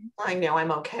 I know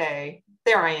I'm okay.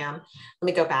 There I am. Let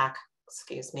me go back.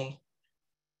 Excuse me.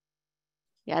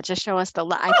 Yeah, just show us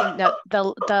I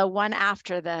think the one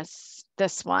after this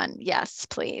one. Yes,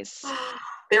 please.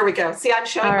 There we go. See, I'm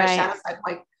showing my shadow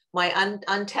side, my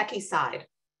untechy side.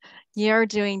 You're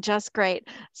doing just great.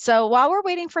 So while we're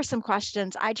waiting for some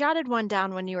questions, I jotted one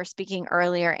down when you were speaking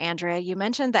earlier, Andrea. You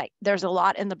mentioned that there's a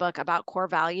lot in the book about core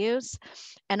values,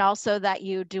 and also that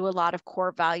you do a lot of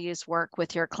core values work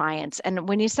with your clients. And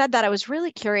when you said that, I was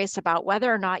really curious about whether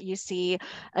or not you see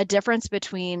a difference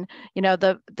between,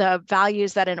 the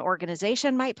values that an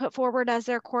organization might put forward as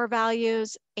their core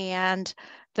values and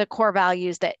the core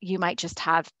values that you might just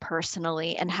have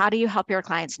personally. And how do you help your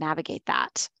clients navigate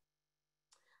that?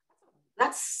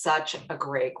 That's such a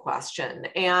great question.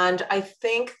 And I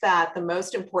think that the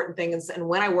most important thing is, and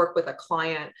when I work with a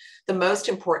client, the most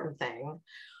important thing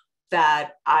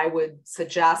that I would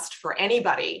suggest for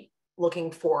anybody looking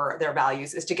for their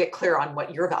values is to get clear on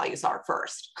what your values are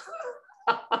first.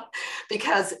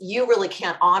 Because you really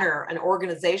can't honor an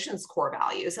organization's core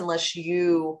values unless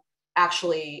you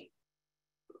actually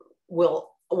will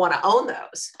want to own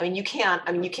those. You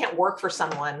can't work for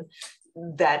someone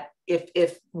that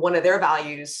if one of their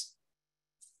values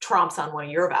trumps on one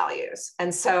of your values.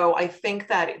 And so I think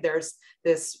that there's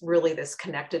this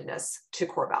connectedness to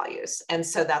core values. And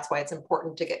so that's why it's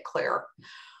important to get clear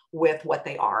with what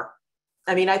they are.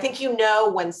 I think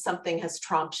when something has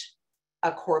trumped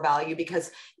a core value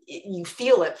because you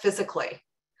feel it physically.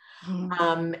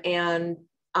 And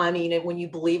when you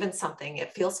believe in something,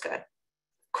 it feels good.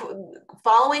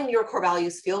 Following your core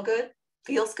values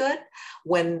feels good.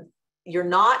 When you're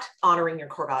not honoring your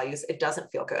core values, it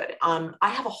doesn't feel good. I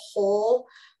have a whole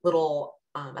little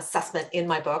assessment in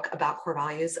my book about core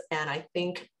values, and I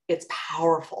think it's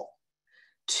powerful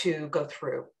to go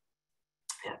through.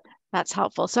 Yeah. That's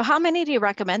helpful. So how many do you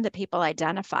recommend that people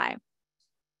identify?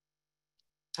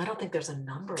 I don't think there's a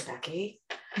number, Becky.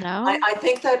 No, I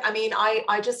think that,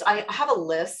 I have a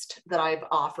list that I've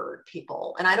offered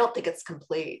people, and I don't think it's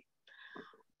complete.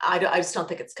 I just don't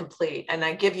think it's complete. And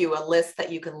I give you a list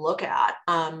that you can look at.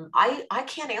 I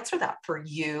can't answer that for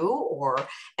you or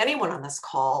anyone on this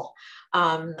call.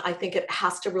 I think it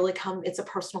has to really it's a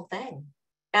personal thing.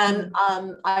 And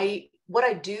what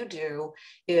I do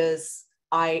is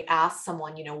I ask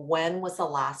someone, when was the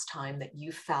last time that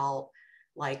you felt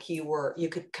like you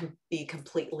could be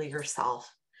completely yourself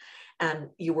and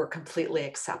you were completely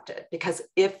accepted? Because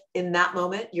if in that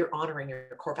moment you're honoring your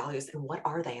core values, and what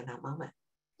are they in that moment?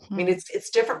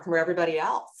 It's different from everybody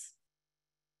else.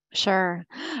 Sure.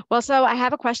 Well, so I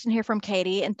have a question here from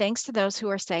Katie, and thanks to those who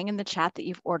are saying in the chat that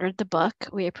you've ordered the book.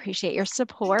 We appreciate your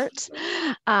support.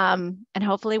 And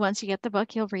hopefully once you get the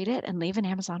book, you'll read it and leave an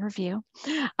Amazon review.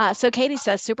 So Katie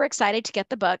says, super excited to get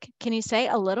the book. Can you say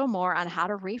a little more on how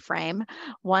to reframe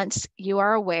once you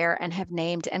are aware and have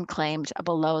named and claimed a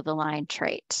below the line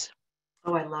trait?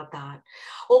 Oh, I love that.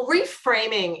 Well,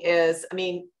 reframing is,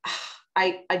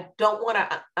 I don't want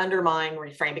to undermine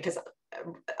reframe, because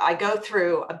I go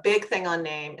through a big thing on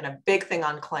name and a big thing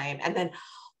on claim. And then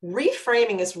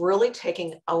reframing is really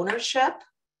taking ownership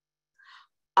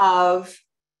of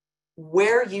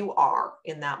where you are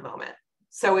in that moment.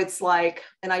 So it's like,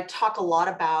 and I talk a lot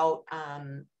about,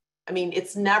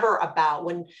 it's never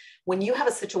about when you have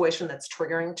a situation that's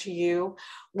triggering to you,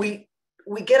 we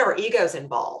get our egos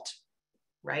involved,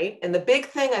 right? And the big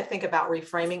thing I think about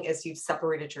reframing is you've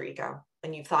separated your ego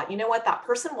and you've thought, you know what, that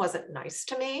person wasn't nice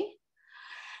to me.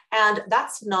 And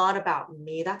that's not about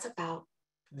me, that's about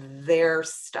their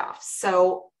stuff.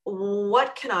 So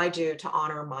what can I do to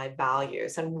honor my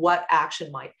values, and what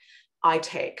action might I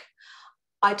take?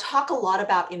 I talk a lot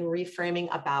about in reframing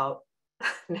about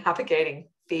navigating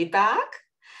feedback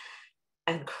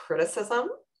and criticism,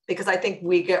 because I think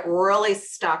we get really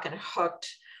stuck and hooked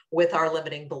with our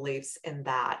limiting beliefs in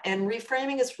that. And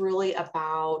reframing is really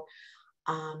about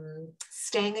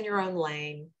staying in your own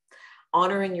lane,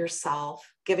 honoring yourself,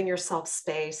 giving yourself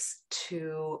space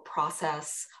to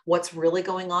process what's really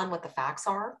going on, what the facts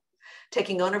are,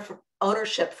 taking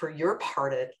ownership for your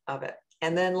part of it,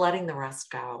 and then letting the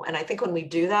rest go. And I think when we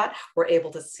do that, we're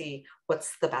able to see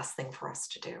what's the best thing for us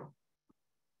to do.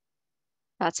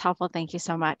 That's helpful. Thank you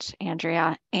so much,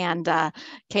 Andrea. And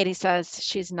Katie says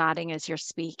she's nodding as you're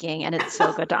speaking, and it's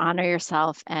so good to honor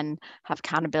yourself and have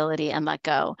accountability and let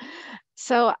go.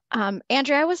 So,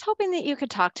 Andrea, I was hoping that you could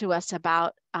talk to us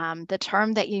about the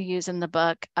term that you use in the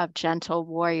book of gentle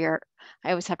warrior.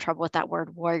 I always have trouble with that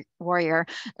word, warrior,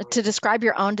 to describe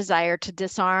your own desire to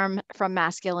disarm from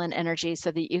masculine energy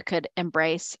so that you could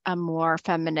embrace a more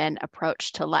feminine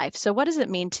approach to life. So what does it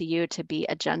mean to you to be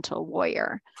a gentle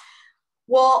warrior?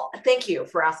 Well, thank you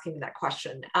for asking me that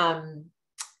question.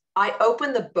 I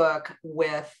opened the book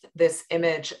with this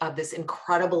image of this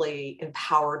incredibly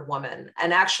empowered woman.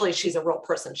 And actually, she's a real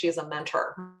person. She is a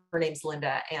mentor. Her name's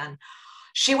Linda. And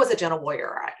she was a gentle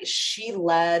warrior. She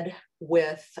led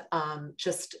with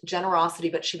just generosity,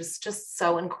 but she was just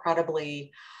so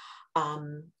incredibly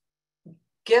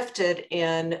gifted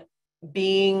in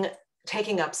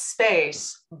taking up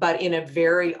space, but in a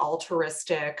very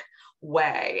altruistic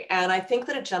way. And I think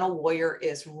that a gentle warrior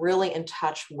is really in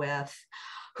touch with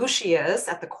who she is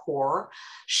at the core.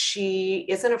 She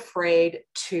isn't afraid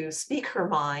to speak her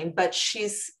mind, but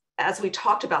she's, as we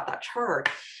talked about that chart,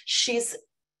 she's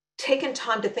taken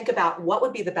time to think about what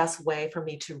would be the best way for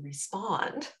me to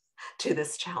respond to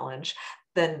this challenge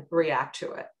than react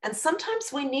to it. And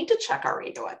sometimes we need to check our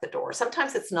ego at the door.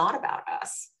 Sometimes it's not about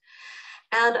us.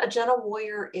 And a gentle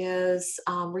warrior is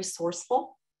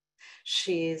resourceful.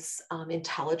 She's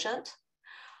intelligent.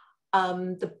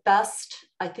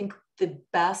 I think the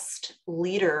best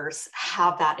leaders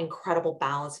have that incredible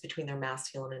balance between their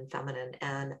masculine and feminine.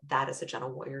 And that is a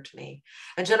gentle warrior to me.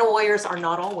 And gentle warriors are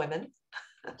not all women.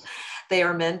 They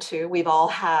are men too. We've all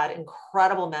had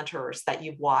incredible mentors that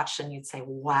you've watched and you'd say,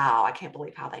 wow, I can't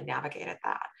believe how they navigated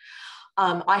that.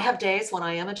 I have days when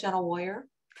I am a gentle warrior,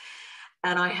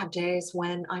 and I have days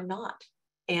when I'm not.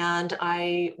 And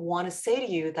I want to say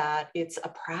to you that it's a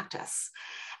practice.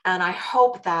 And I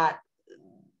hope that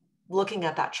looking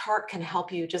at that chart can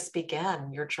help you just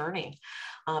begin your journey,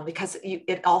 because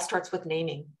it all starts with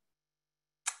naming.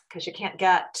 Because you can't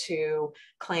get to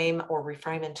claim or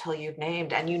reframe until you've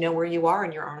named and you know where you are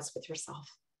and you're honest with yourself.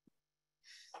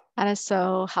 That is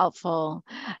so helpful.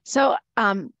 So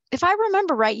if I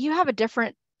remember right, you have a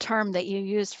different term that you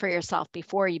used for yourself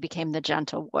before you became the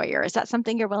gentle warrior. Is that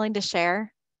something you're willing to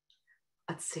share?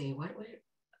 Let's see, what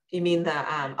you mean,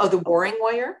 the warring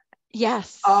warrior?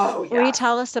 Yes. Oh, yes. Will you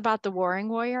tell us about the warring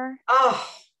warrior? Oh,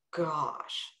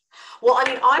 gosh. Well,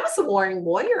 I was a warring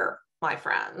warrior, my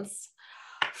friends,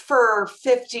 for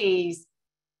 50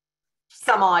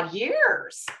 some odd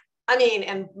years.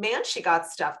 And man, she got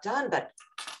stuff done, but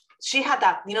she had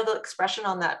that, the expression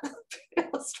on that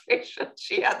illustration.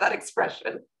 She had that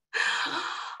expression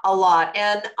a lot.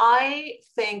 And I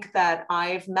think that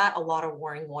I've met a lot of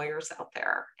warring warriors out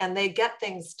there and they get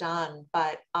things done,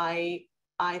 but I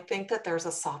think that there's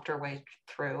a softer way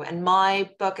through. And my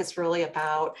book is really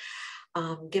about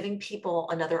giving people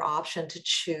another option to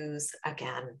choose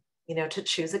again, to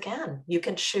choose again. You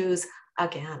can choose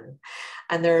again.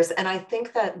 And I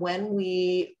think that when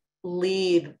we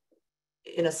lead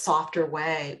in a softer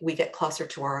way, we get closer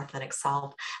to our authentic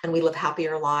self and we live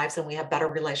happier lives and we have better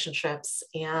relationships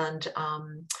and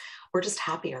we're just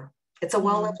happier. It's a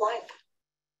well-lived life.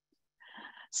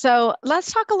 So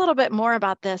let's talk a little bit more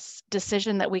about this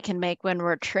decision that we can make when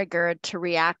we're triggered to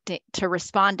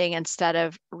responding instead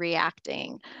of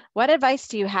reacting. What advice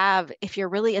do you have if you're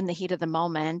really in the heat of the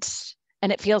moment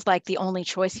and it feels like the only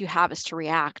choice you have is to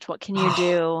react? What can you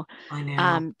do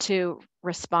to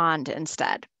respond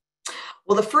instead?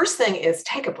 Well, the first thing is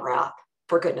take a breath,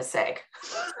 for goodness sake.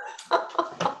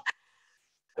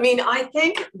 I mean, I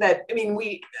think that,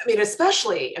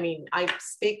 especially, I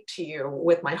speak to you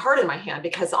with my heart in my hand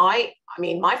because I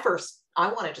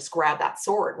want to just grab that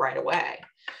sword right away.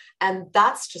 And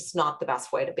that's just not the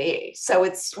best way to be. So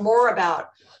it's more about,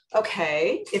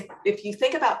 okay, if you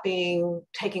think about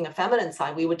taking a feminine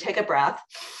side, we would take a breath,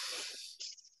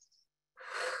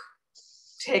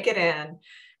 take it in,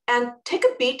 and take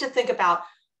a beat to think about,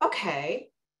 okay,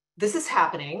 this is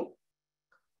happening.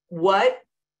 What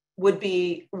would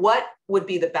be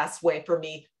the best way for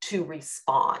me to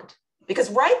respond? Because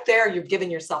right there, you've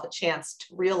given yourself a chance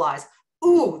to realize,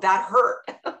 ooh, that hurt,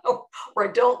 or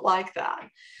I don't like that.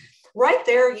 Right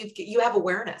there, you have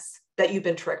awareness that you've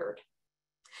been triggered.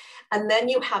 And then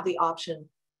you have the option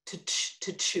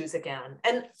to choose again.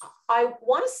 And I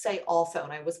want to say also,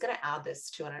 and I was going to add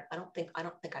this too, and I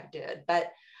don't think I did,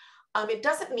 but it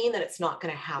doesn't mean that it's not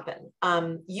going to happen.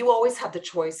 You always have the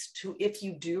choice to, if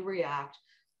you do react,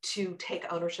 to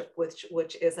take ownership,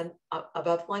 which is an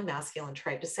above line masculine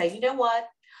trait, to say, you know what,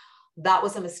 that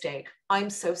was a mistake.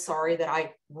 I'm so sorry that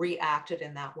I reacted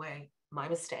in that way. My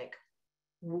mistake.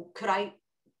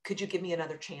 Could you give me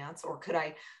another chance, or could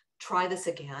I try this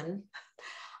again?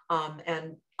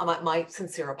 And my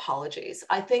sincere apologies.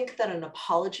 I think that an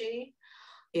apology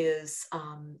is,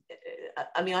 I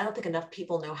don't think enough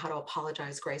people know how to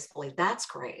apologize gracefully. That's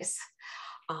grace.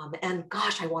 And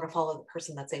gosh, I want to follow the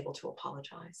person that's able to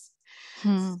apologize.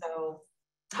 So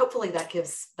hopefully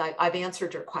I've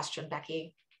answered your question,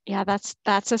 Becky. Yeah,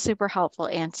 that's a super helpful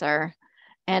answer.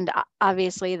 And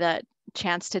obviously the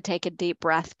chance to take a deep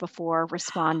breath before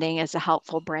responding is a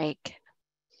helpful break,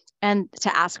 and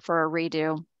to ask for a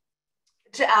redo.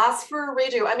 To ask for a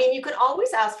redo. You can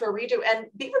always ask for a redo and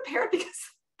be prepared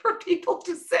for people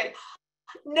to say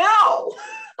no.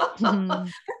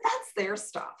 That's their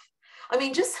stuff.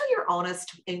 Just so you're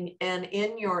honest and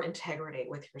in your integrity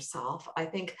with yourself, I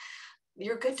think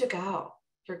you're good to go.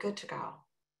 You're good to go.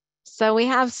 So we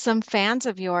have some fans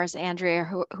of yours, Andrea,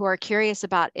 who are curious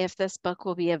about if this book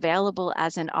will be available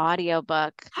as an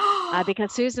audiobook,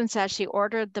 because Susan says she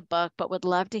ordered the book, but would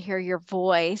love to hear your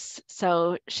voice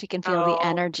so she can feel the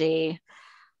energy.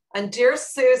 And dear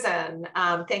Susan,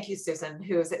 thank you, Susan,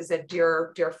 who is a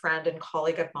dear friend and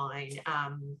colleague of mine.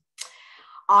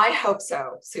 I hope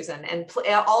so, Susan, and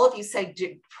all of you say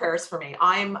prayers for me.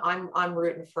 I'm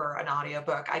rooting for an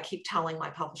audiobook. I keep telling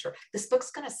my publisher, this book's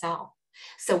going to sell.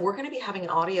 So we're going to be having an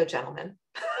audio gentleman.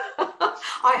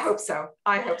 I hope so.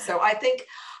 I think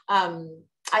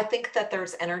that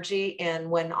there's energy in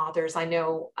when authors, I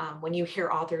know when you hear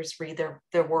authors read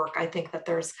their work, I think that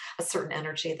there's a certain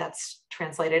energy that's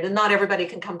translated, and not everybody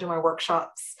can come to my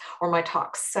workshops or my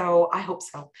talks. So I hope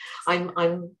so.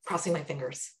 I'm crossing my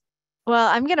fingers. Well,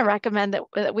 I'm going to recommend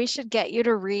that we should get you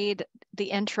to read the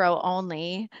intro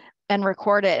only and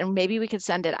record it, and maybe we could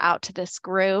send it out to this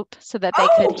group so that they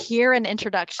could hear an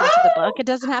introduction to the book. It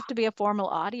doesn't have to be a formal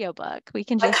audiobook. We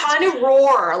can just... I kind of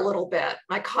roar a little bit.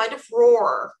 I kind of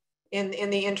roar in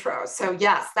the intro. So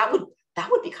yes, that would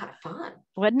be kind of fun.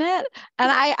 Wouldn't it? And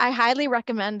I highly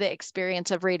recommend the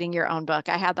experience of reading your own book.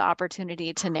 I had the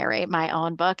opportunity to narrate my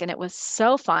own book, and it was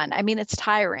so fun. It's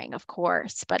tiring, of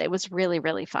course, but it was really,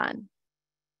 really fun.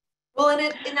 Well,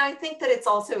 and I think that it's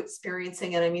also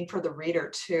experiencing it. For the reader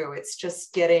too, it's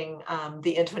just getting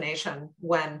the intonation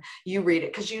when you read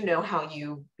it, because you know how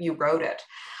you wrote it.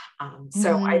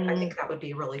 So I think that would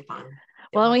be really fun.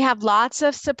 Well, we have lots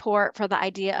of support for the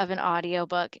idea of an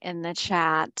audiobook in the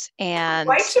chat. And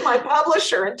write to my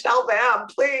publisher and tell them,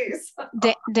 please.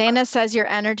 Dana says your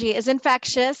energy is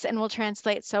infectious and will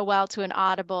translate so well to an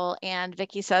Audible. And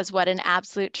Vicki says, what an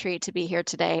absolute treat to be here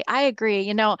today. I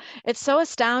agree. It's so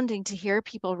astounding to hear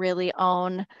people really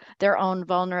own their own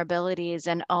vulnerabilities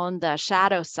and own the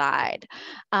shadow side.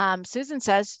 Susan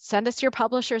says, send us your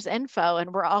publisher's info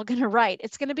and we're all going to write.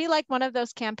 It's going to be like one of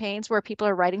those campaigns where people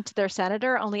are writing to their senator,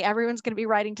 only everyone's going to be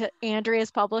writing to Andrea's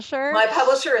publisher. My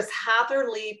publisher is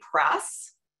Hatherley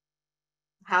Press.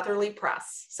 Hatherley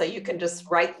Press. So you can just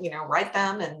write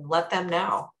them and let them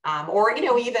know. Or,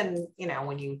 even,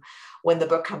 when the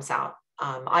book comes out,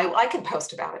 I can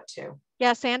post about it too.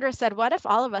 Yeah. Sandra said, what if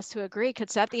all of us who agree could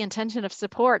set the intention of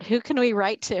support? Who can we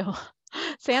write to?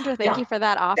 Sandra, thank you for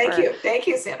that offer. Thank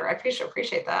you, Sandra. I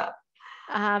appreciate that.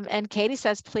 And Katie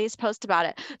says, please post about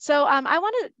it. So I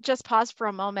want to just pause for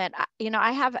a moment.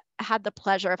 I have had the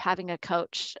pleasure of having a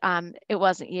coach. It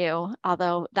wasn't you,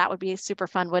 although that would be super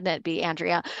fun, wouldn't it be,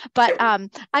 Andrea? But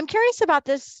I'm curious about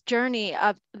this journey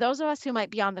of those of us who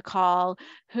might be on the call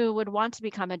who would want to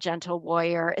become a gentle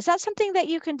warrior. Is that something that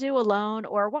you can do alone,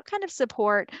 or what kind of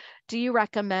support do you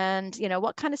recommend?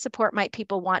 What kind of support might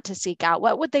people want to seek out?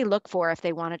 What would they look for if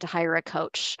they wanted to hire a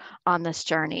coach on this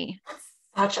journey?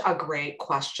 Such a great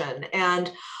question.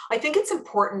 And I think it's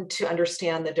important to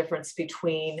understand the difference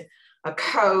between a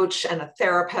coach and a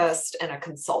therapist and a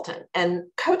consultant. And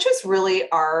coaches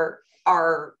really are,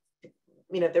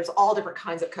 there's all different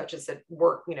kinds of coaches that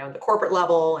work, the corporate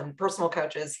level and personal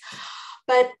coaches.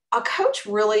 But a coach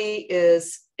really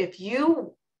is, if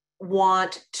you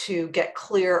want to get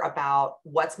clear about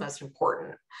what's most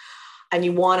important and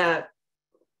you want to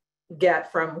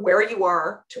get from where you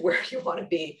are to where you want to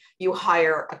be, you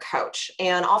hire a coach.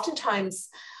 And oftentimes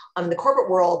in the corporate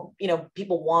world,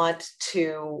 people want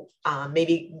to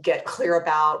maybe get clear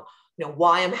about,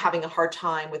 why I'm having a hard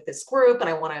time with this group and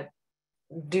I want to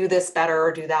do this better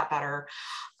or do that better.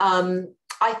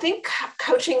 I think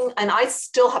coaching, and I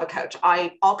still have a coach.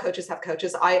 All coaches have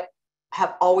coaches. I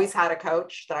have always had a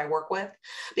coach that I work with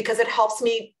because it helps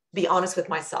me be honest with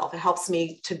myself. It helps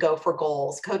me to go for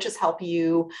goals. Coaches help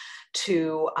you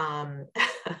to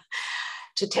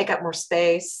to take up more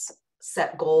space,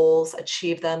 set goals,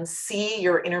 achieve them, see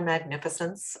your inner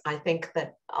magnificence. I think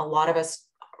that a lot of us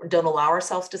don't allow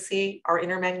ourselves to see our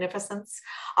inner magnificence.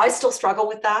 I still struggle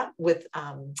with that, with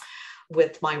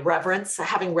my reverence,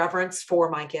 having reverence for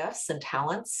my gifts and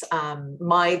talents.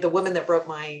 The woman that wrote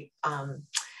my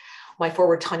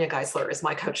forward, Tanya Geisler, is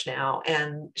my coach now,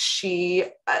 and she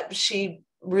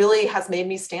really has made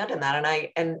me stand in that,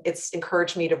 and it's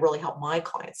encouraged me to really help my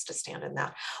clients to stand in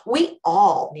that. We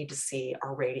all need to see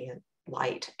our radiant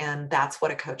light, and that's what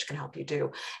a coach can help you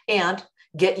do, and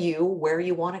get you where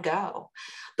you want to go.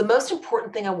 The most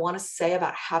important thing I want to say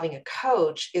about having a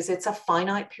coach is it's a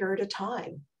finite period of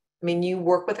time. I mean, you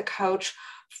work with a coach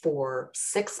for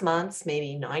 6 months,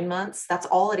 maybe 9 months. That's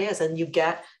all it is. And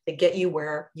they get you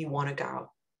where you want to go.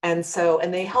 And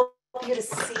they help you to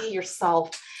see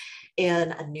yourself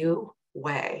in a new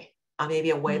way,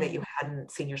 maybe a way that you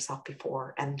hadn't seen yourself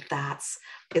before. And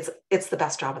it's the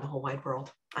best job in the whole wide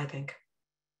world, I think.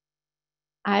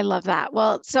 I love that.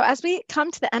 Well, so as we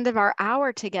come to the end of our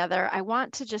hour together, I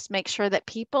want to just make sure that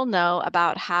people know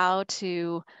about how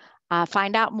to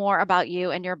find out more about you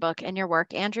and your book and your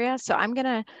work, Andrea. So I'm going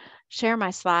to share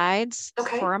my slides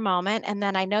for a moment. And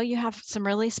then I know you have some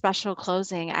really special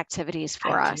closing activities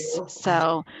for us.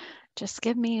 So just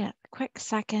give me a quick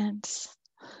second.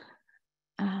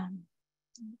 And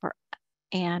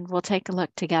we'll take a look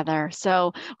together.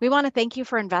 So we want to thank you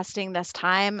for investing this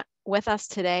time with us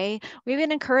today. We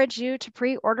would encourage you to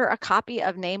pre-order a copy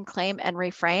of Name, Claim, and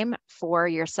Reframe for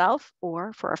yourself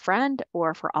or for a friend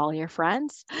or for all your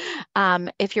friends.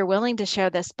 If you're willing to share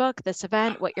this book, this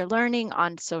event, what you're learning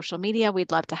on social media,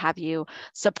 we'd love to have you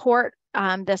support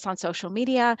this on social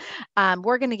media.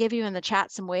 We're going to give you in the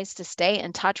chat some ways to stay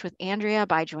in touch with Andrea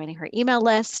by joining her email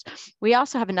list. We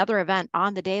also have another event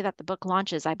on the day that the book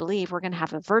launches. I believe we're going to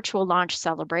have a virtual launch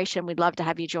celebration. We'd love to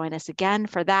have you join us again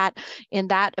for that. In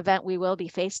that event, we will be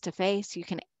face-to-face. You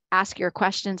can ask your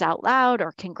questions out loud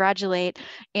or congratulate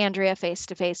Andrea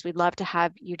face-to-face. We'd love to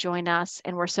have you join us,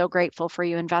 and we're so grateful for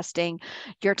you investing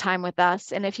your time with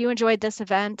us. And if you enjoyed this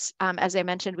event, as I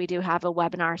mentioned, we do have a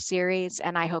webinar series,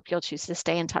 and I hope you'll choose to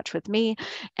stay in touch with me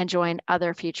and join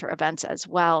other future events as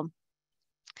well.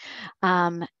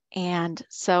 And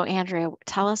so, Andrea,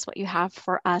 tell us what you have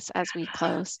for us as we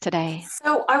close today.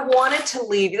 So I wanted to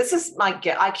leave. This is my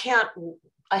gift.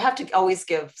 I have to always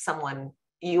give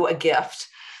you a gift.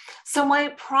 So my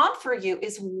prompt for you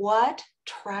is, what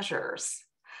treasures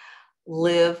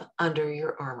live under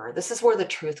your armor? This is where the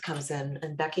truth comes in.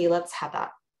 And Becky, let's have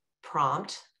that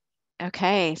prompt.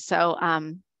 Okay. So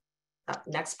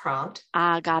next prompt.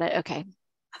 Got it. Okay.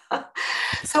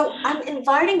 So I'm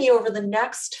inviting you over the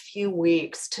next few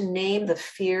weeks to name the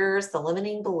fears, the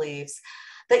limiting beliefs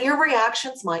that your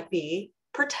reactions might be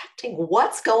protecting.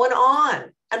 What's going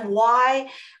on? And why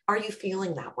are you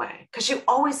feeling that way? Because you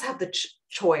always have the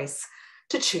choice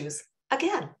to choose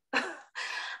again.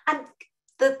 And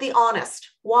the honest,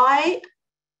 why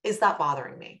is that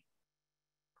bothering me?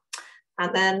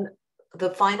 And then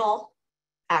the final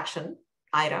action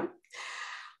item.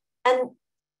 And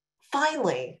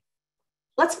finally,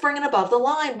 let's bring it above the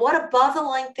line. What above the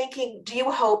line thinking do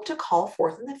you hope to call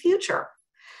forth in the future?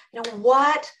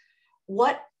 What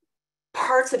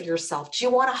parts of yourself do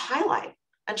you want to highlight?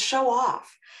 and show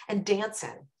off and dance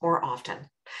in more often.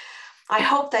 I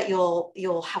hope that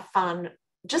you'll have fun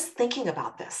just thinking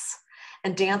about this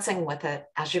and dancing with it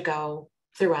as you go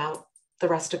throughout the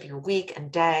rest of your week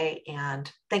and day.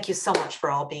 And thank you so much for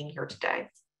all being here today.